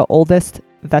 Peas are the oldest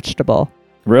vegetable.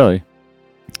 Really?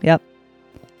 Yep.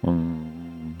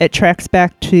 Mm. It tracks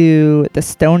back to the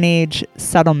Stone Age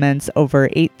settlements over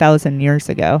 8,000 years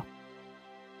ago.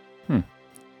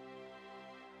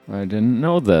 I didn't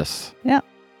know this. Yeah.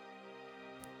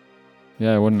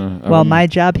 Yeah, I wouldn't have. Well, my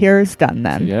job here is done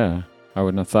then. Yeah. I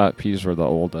wouldn't have thought peas were the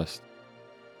oldest.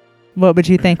 What would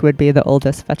you think would be the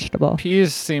oldest vegetable?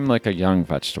 Peas seem like a young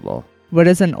vegetable. What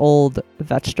is an old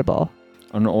vegetable?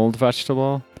 An old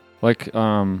vegetable? Like,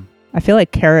 I feel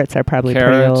like carrots are probably pretty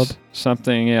carrots, old.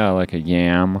 something, yeah, like a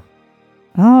yam.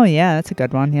 Oh, yeah, that's a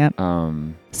good one. Yep.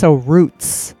 So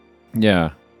roots.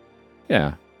 Yeah.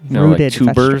 Yeah. You know, like Rooted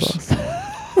tubers. vegetables.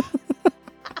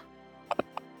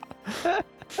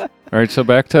 All right, so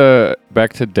back to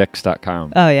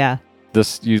Dicks.com. Oh, yeah.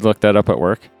 This, you looked that up at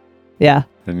work? Yeah.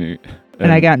 And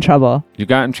And I got in trouble. You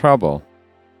got in trouble.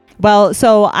 Well,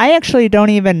 so I actually don't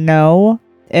even know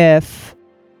if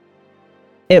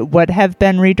it would have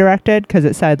been redirected because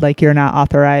it said, like, you're not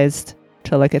authorized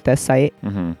to look at this site.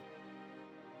 Mm-hmm.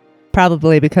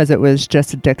 Probably because it was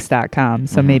just dicks.com.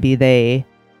 So Mhm. maybe they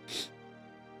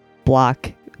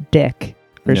block dick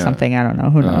or Yeah. something. I don't know.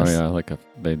 Who knows? Oh, yeah,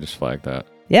 they just flagged that.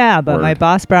 Yeah, but my Word.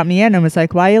 boss brought me in and was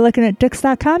like, why are you looking at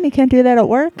dicks.com? You can't do that at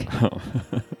work.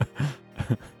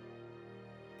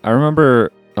 I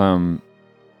remember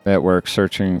at work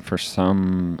searching for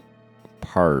some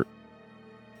part,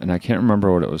 and I can't remember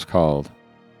what it was called.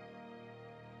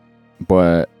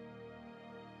 But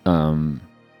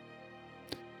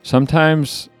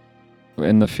sometimes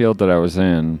in the field that I was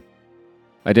in,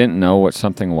 I didn't know what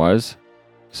something was,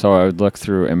 so I would look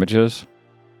through images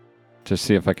to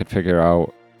see if I could figure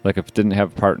out, like if it didn't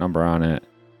have a part number on it,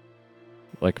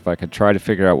 like if I could try to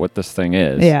figure out what this thing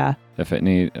is. Yeah. If it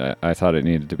I thought it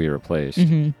needed to be replaced.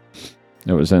 Mm-hmm.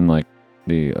 It was in like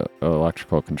the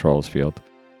electrical controls field.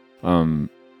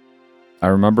 I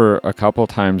remember a couple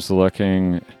times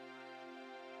looking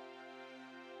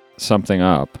something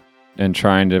up and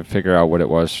trying to figure out what it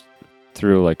was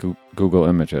through like Google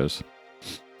Images,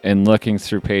 and looking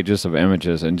through pages of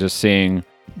images and just seeing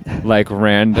like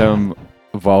random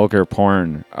vulgar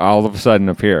porn all of a sudden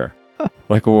appear.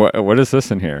 Like what is this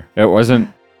in here? It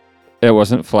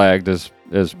wasn't flagged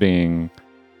as being,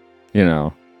 you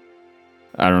know,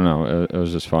 I don't know. It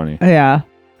was just funny. Yeah.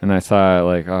 And I thought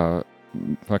like, oh,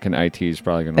 fucking IT is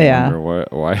probably gonna Yeah. wonder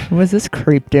why. What was this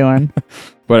creep doing?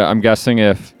 But I'm guessing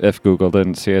if Google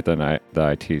didn't see it, then the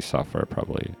IT software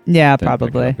probably Yeah, didn't pick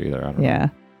it probably. up either. I don't know. Yeah.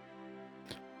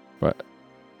 But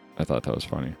I thought that was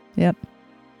funny. Yep.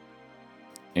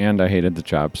 And I hated the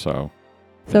job, so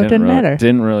I So it didn't really, matter.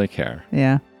 Didn't really care.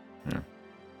 Yeah. Yeah.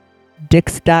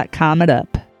 Dix.com it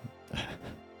up.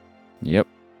 Yep.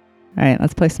 All right,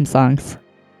 let's play some songs.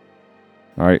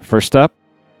 All right, first up,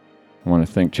 I want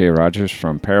to thank Jay Rogers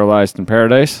from Paralyzed in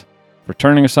Paradise for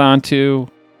turning us on to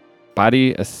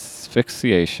Body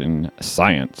Asphyxiation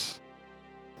Science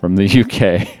from the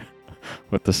UK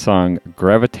with the song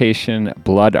Gravitation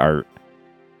Blood Art,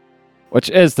 which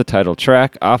is the title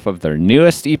track off of their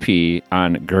newest EP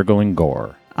on Gurgling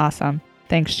Gore. Awesome.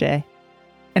 Thanks, Jay.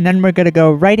 And then we're going to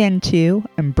go right into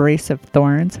Embrace of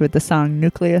Thorns with the song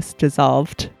Nucleus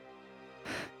Dissolved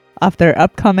off their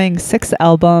upcoming 6th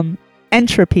album,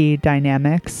 Entropy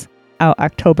Dynamics, out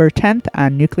October 10th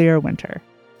on Nuclear Winter.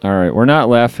 All right, we're not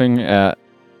laughing at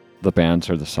the bands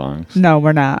or the songs. No,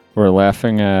 we're not. We're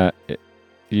laughing at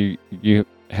you. You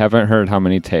haven't heard how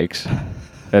many takes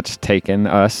it's taken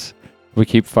us. We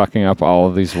keep fucking up all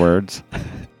of these words.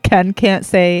 Ken can't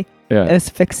say Yeah.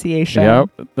 asphyxiation. Yep.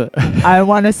 I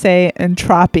want to say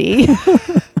entropy.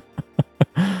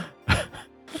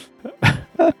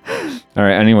 All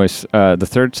right. Anyways, the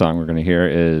third song we're going to hear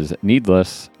is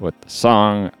Needless with the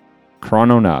song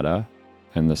Chrononauta.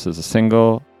 And this is a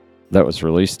single that was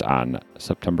released on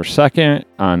September 2nd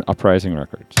on Uprising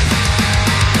Records.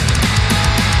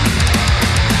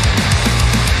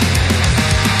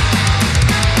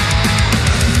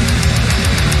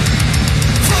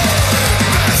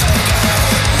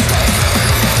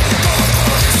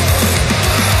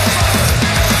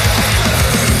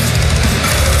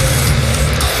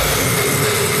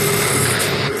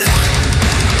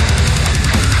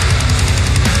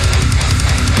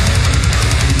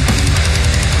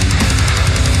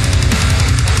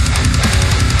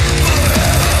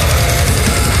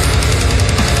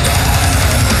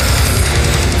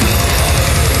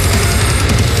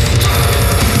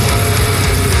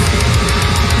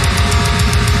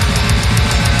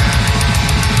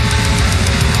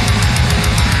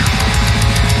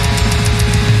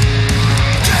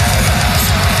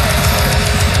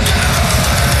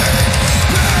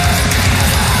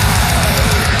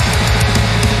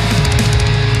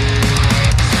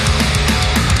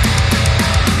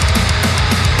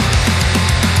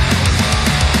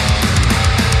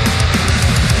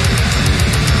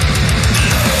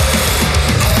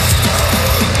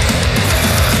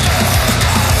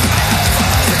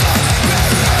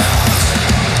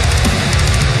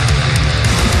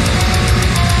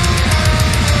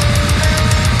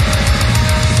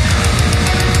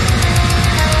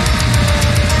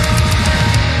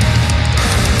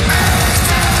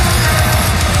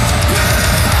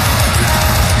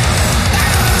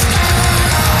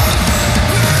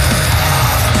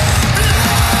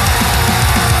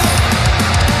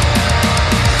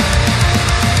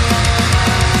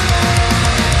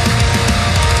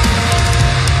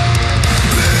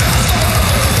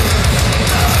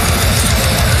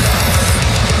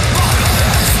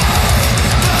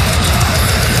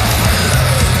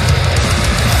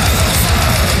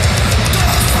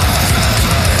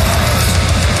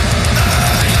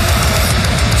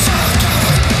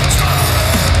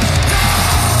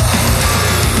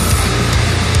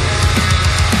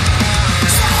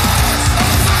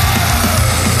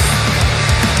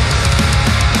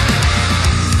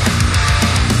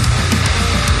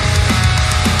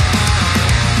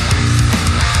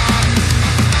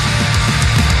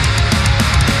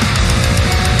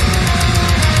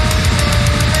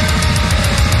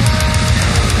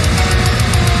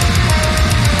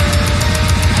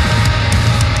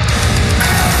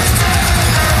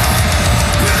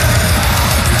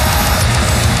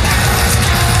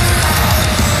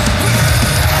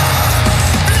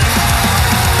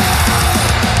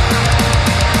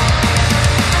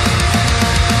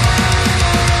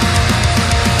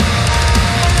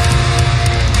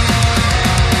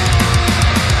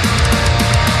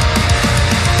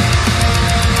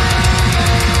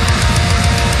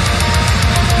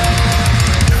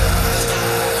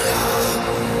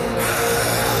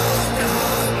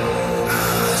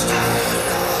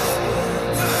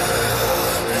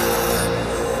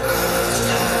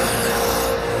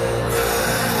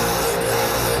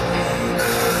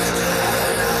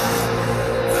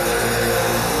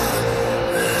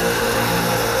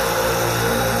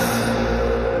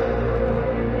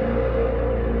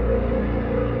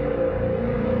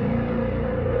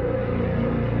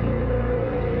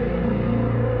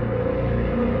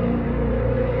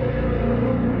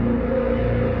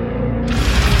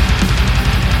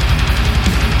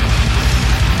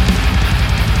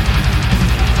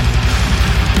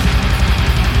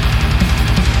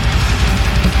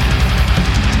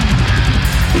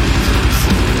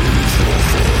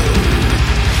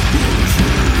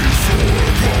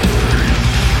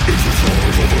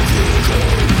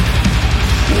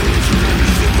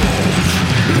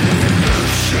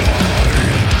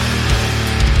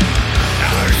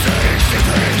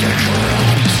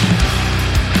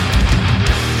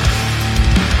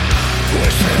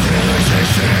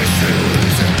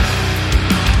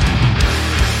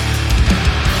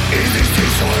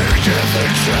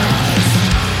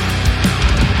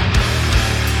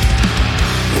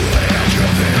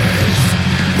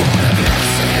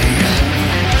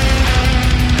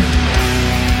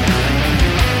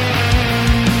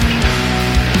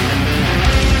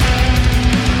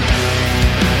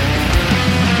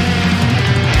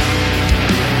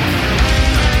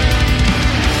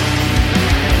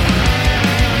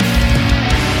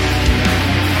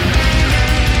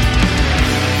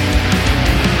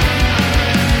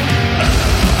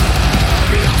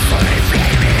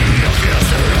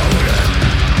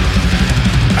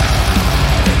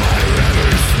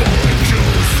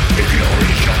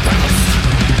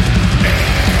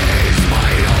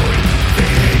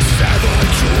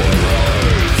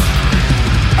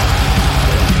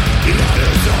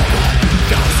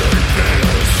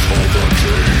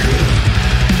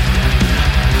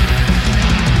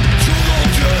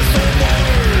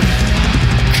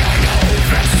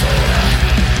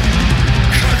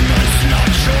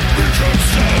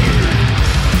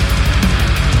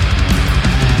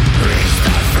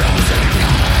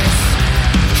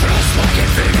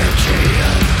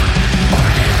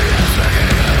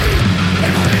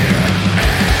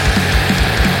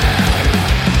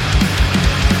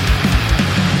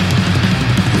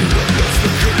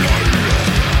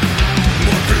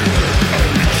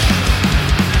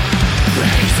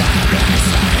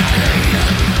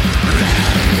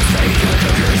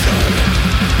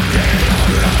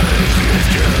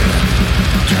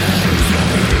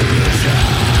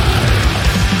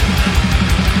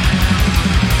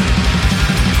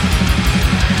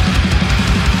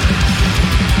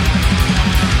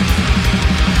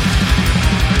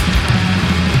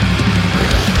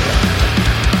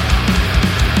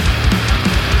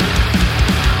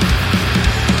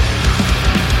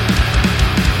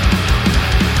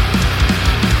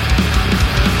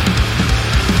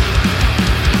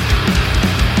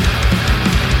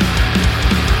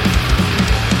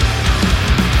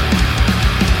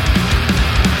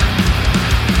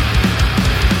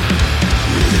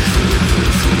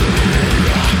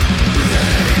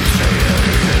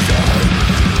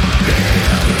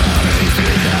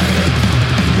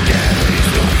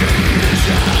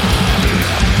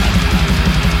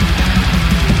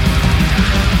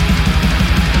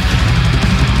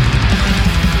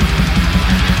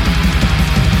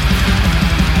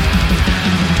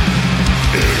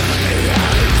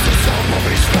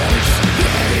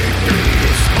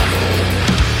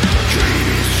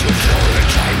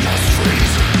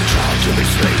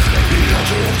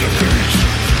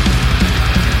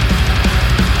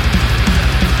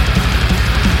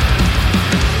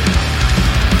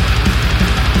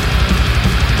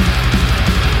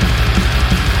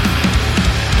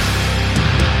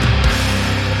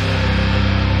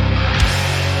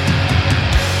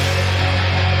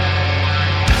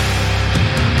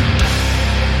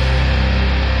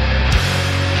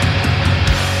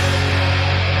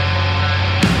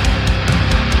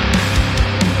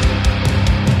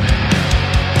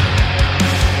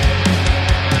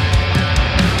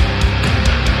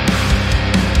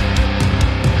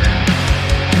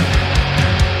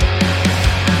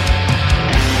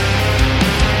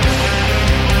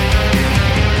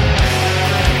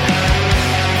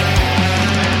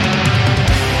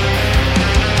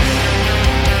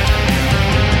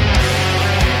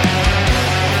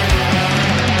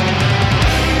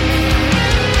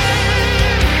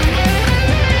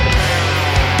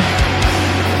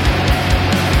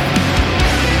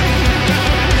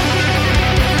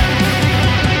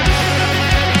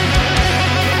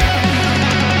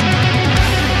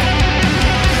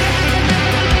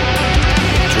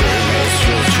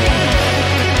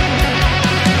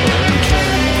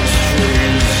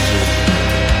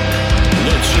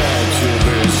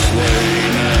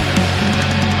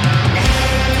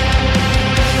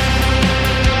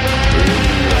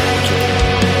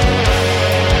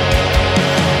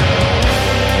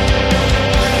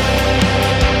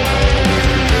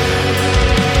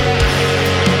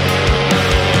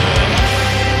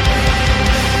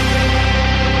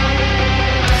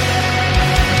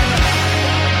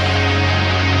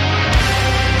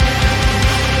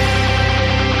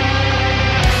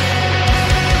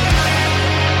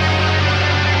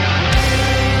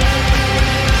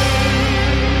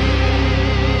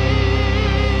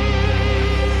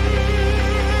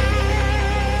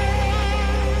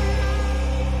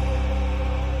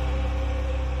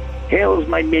 Hails,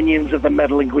 my minions of the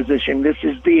Metal Inquisition. This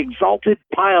is the Exalted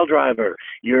Piledriver.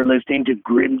 You're listening to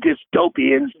Grim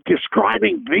Dystopians,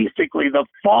 describing basically the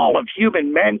fall of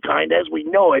human mankind as we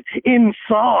know it in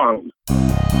song.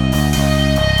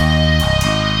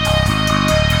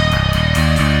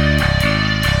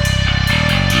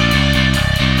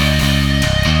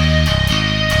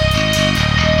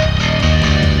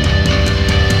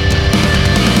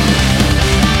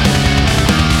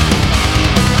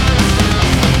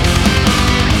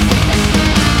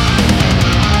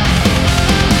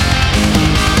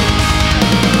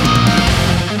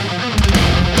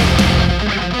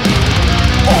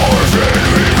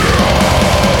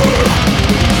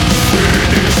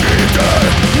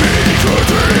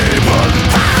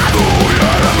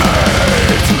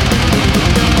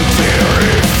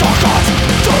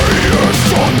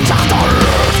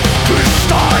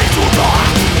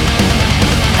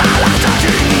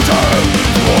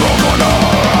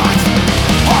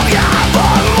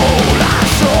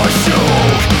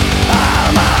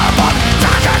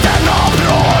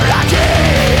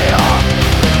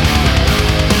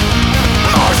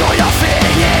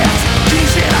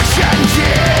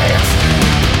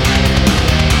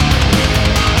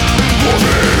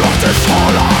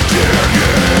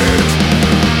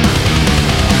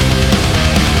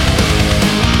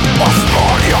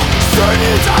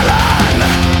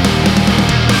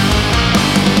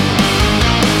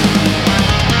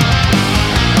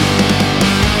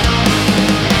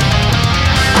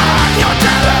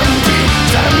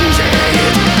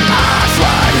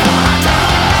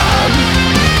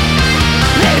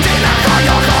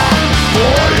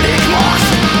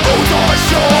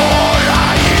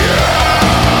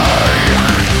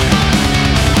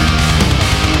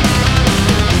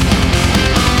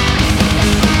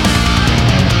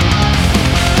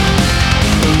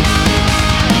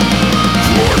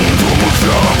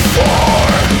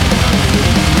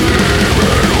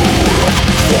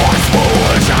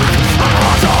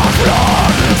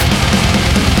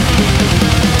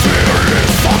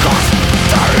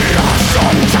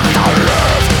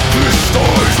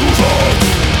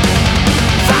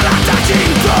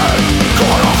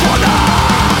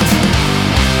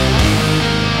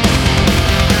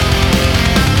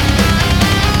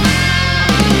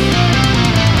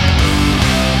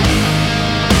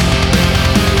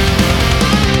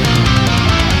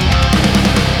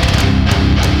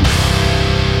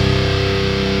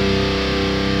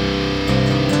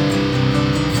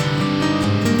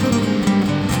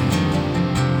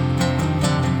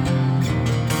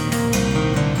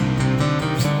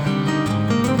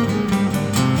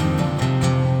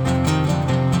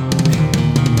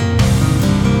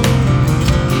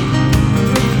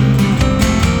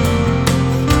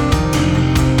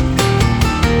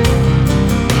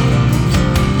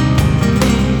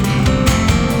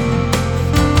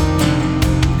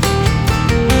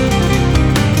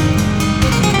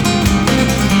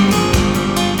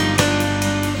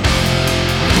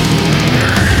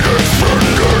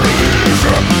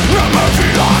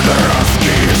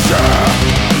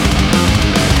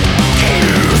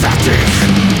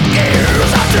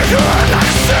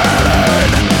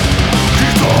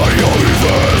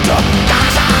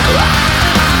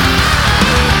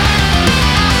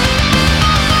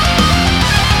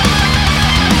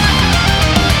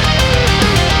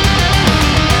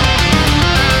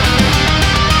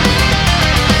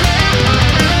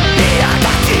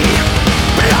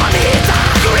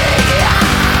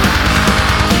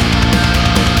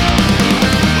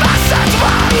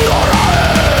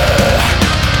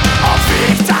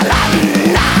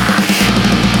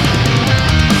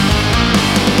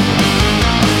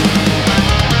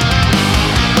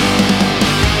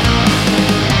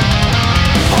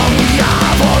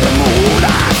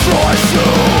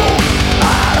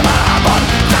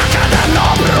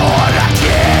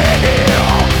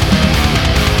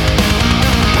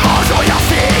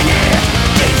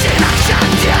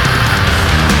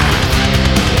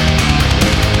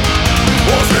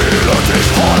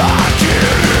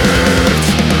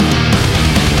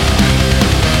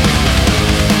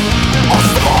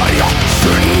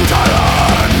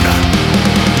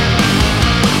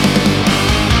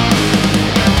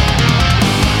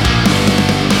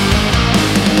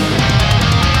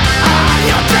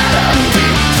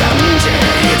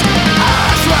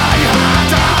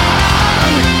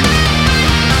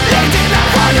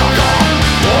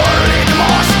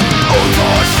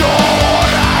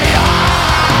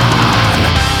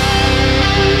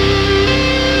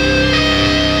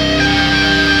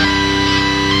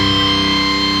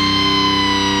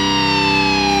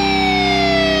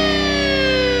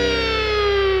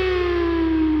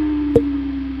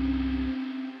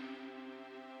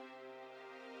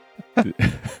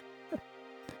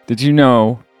 Did you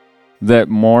know that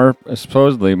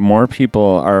supposedly more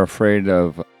people are afraid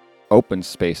of open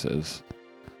spaces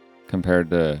compared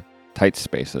to tight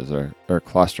spaces or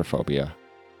claustrophobia?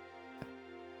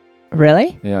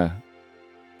 Really? Yeah.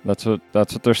 That's what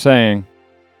they're saying.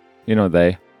 You know,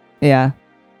 they. Yeah.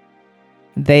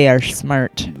 They are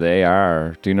smart. They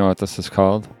are. Do you know what this is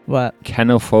called? What?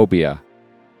 Kenophobia.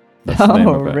 That's the name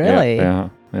Oh, of it. really? Yeah.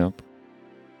 Yep.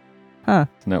 Huh.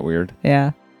 Isn't that weird?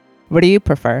 Yeah. What do you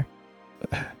prefer?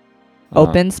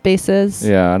 Open spaces?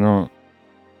 Yeah, I don't.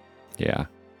 Yeah.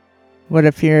 What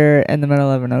if you're in the middle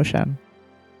of an ocean?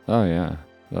 Oh, yeah.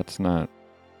 That's not.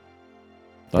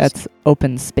 That's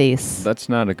open space. That's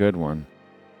not a good one.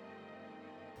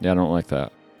 Yeah, I don't like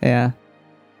that. Yeah.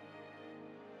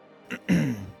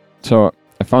 So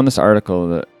I found this article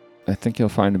that I think you'll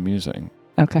find amusing.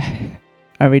 Okay.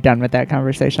 Are we done with that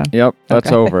conversation? Yep,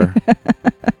 that's Okay. over.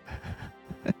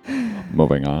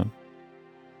 Moving on.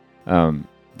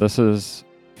 This is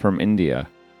from India.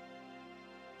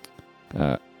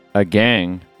 A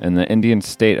gang in the Indian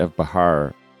state of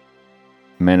Bihar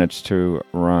managed to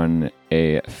run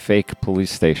a fake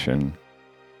police station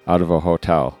out of a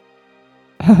hotel.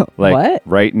 Like What?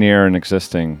 right near an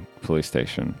existing police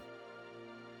station.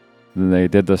 And they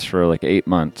did this for like 8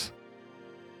 months.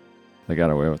 They got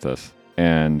away with this.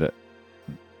 And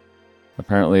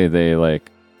apparently they like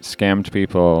scammed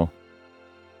people.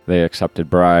 They accepted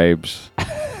bribes.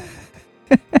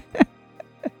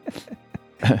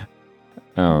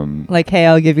 Like, hey,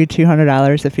 I'll give you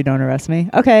 $200 if you don't arrest me.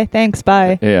 Okay, thanks,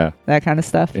 bye. Yeah. That kind of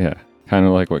stuff. Yeah. Kind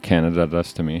of like what Canada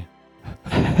does to me.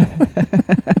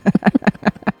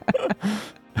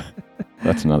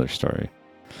 That's another story.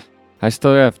 I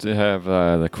still have to have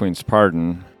the Queen's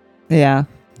pardon. Yeah.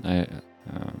 I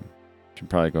should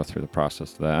probably go through the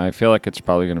process of that. I feel like it's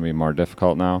probably going to be more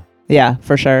difficult now. Yeah,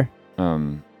 for sure.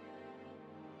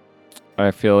 I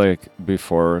feel like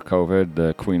before COVID,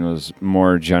 the Queen was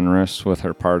more generous with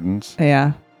her pardons.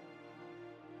 Yeah.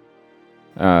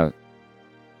 I'm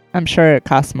sure it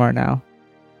costs more now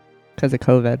because of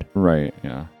COVID. Right,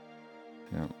 yeah.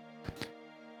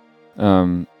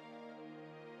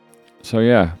 So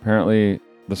yeah, apparently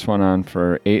this went on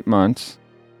for 8 months,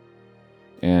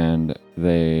 and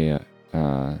they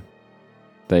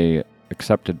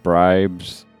accepted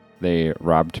bribes, they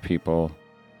robbed people.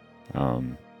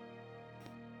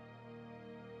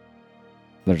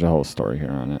 There's a whole story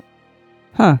here on it.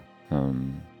 Huh.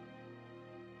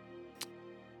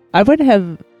 I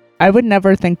would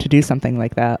never think to do something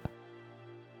like that.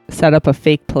 Set up a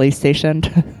fake police station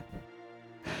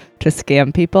to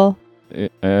scam people. Yeah,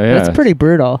 That's pretty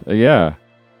brutal. Yeah.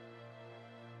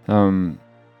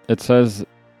 It says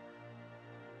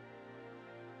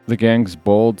the gang's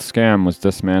bold scam was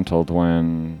dismantled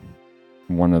when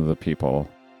one of the people,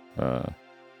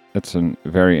 it's a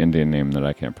very Indian name that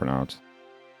I can't pronounce,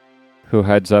 who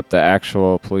heads up the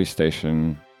actual police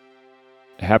station,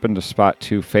 happened to spot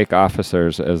 2 fake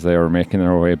officers as they were making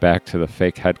their way back to the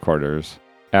fake headquarters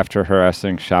after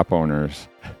harassing shop owners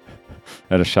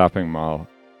at a shopping mall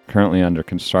currently under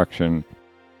construction,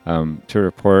 to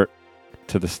report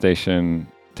to the station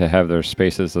to have their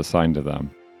spaces assigned to them.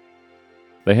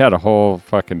 They had a whole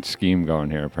fucking scheme going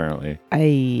here, apparently.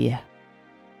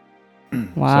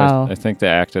 Wow. So I think they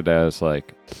acted as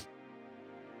like,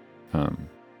 I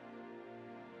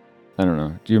don't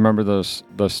know. Do you remember those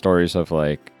stories of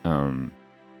like, what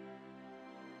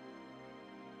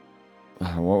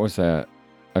was that?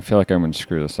 I feel like I'm going to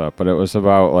screw this up, but it was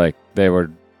about like I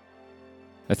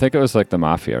think it was like the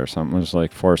mafia or something. It was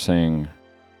like forcing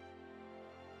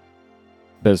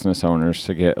business owners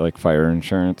to get like fire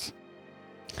insurance.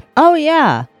 Oh,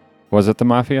 yeah. Was it the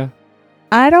mafia?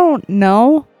 I don't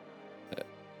know.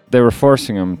 They were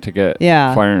forcing them to get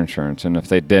Yeah. fire insurance, and if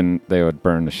they didn't, they would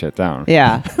burn the shit down.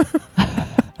 Yeah.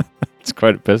 It's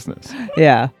quite a business.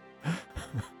 Yeah.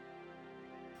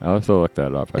 I'll have to look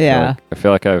that up. Yeah. I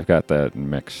feel like I've got that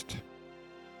mixed.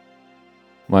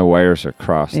 My wires are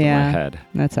crossed in my Yeah. head.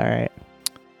 That's all right.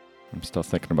 I'm still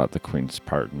thinking about the Queen's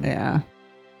pardon. Yeah.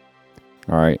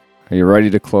 All right. Are you ready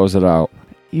to close it out?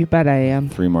 You bet I am.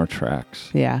 3 more tracks.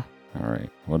 Yeah. All right.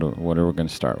 What are we going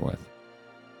to start with?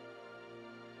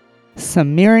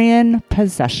 Sumerian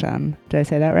Possession. Did I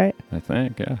say that right? I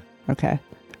think, yeah. Okay.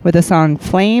 With the song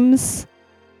Flames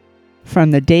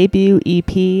from the debut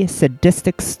EP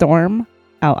Sadistic Storm,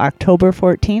 out October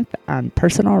 14th on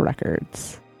Personal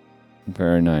Records.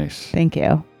 Very nice. Thank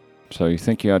you. So you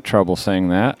think you had trouble saying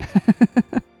that?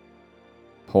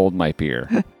 Hold my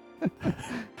beer.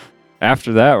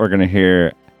 After that, we're going to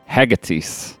hear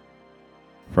Hagatis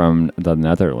from the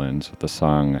Netherlands with the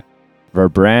song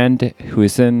Verbrand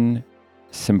Huizen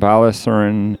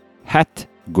Symbolisaurn Het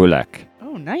Gulek.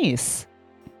 Oh, nice.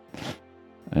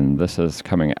 And this is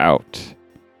coming out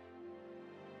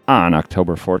on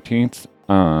October 14th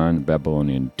on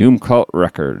Babylonian Doom Cult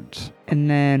Records. And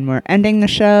then we're ending the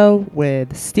show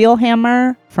with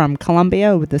Steelhammer from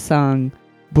Colombia with the song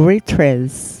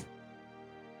Buitres.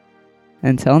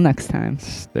 Until next time,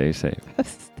 Stay safe.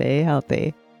 stay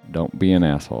healthy. Don't be an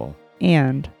asshole.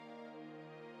 And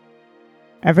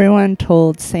everyone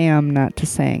told Sam not to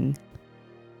sing,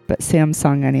 but Sam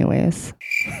sung anyways.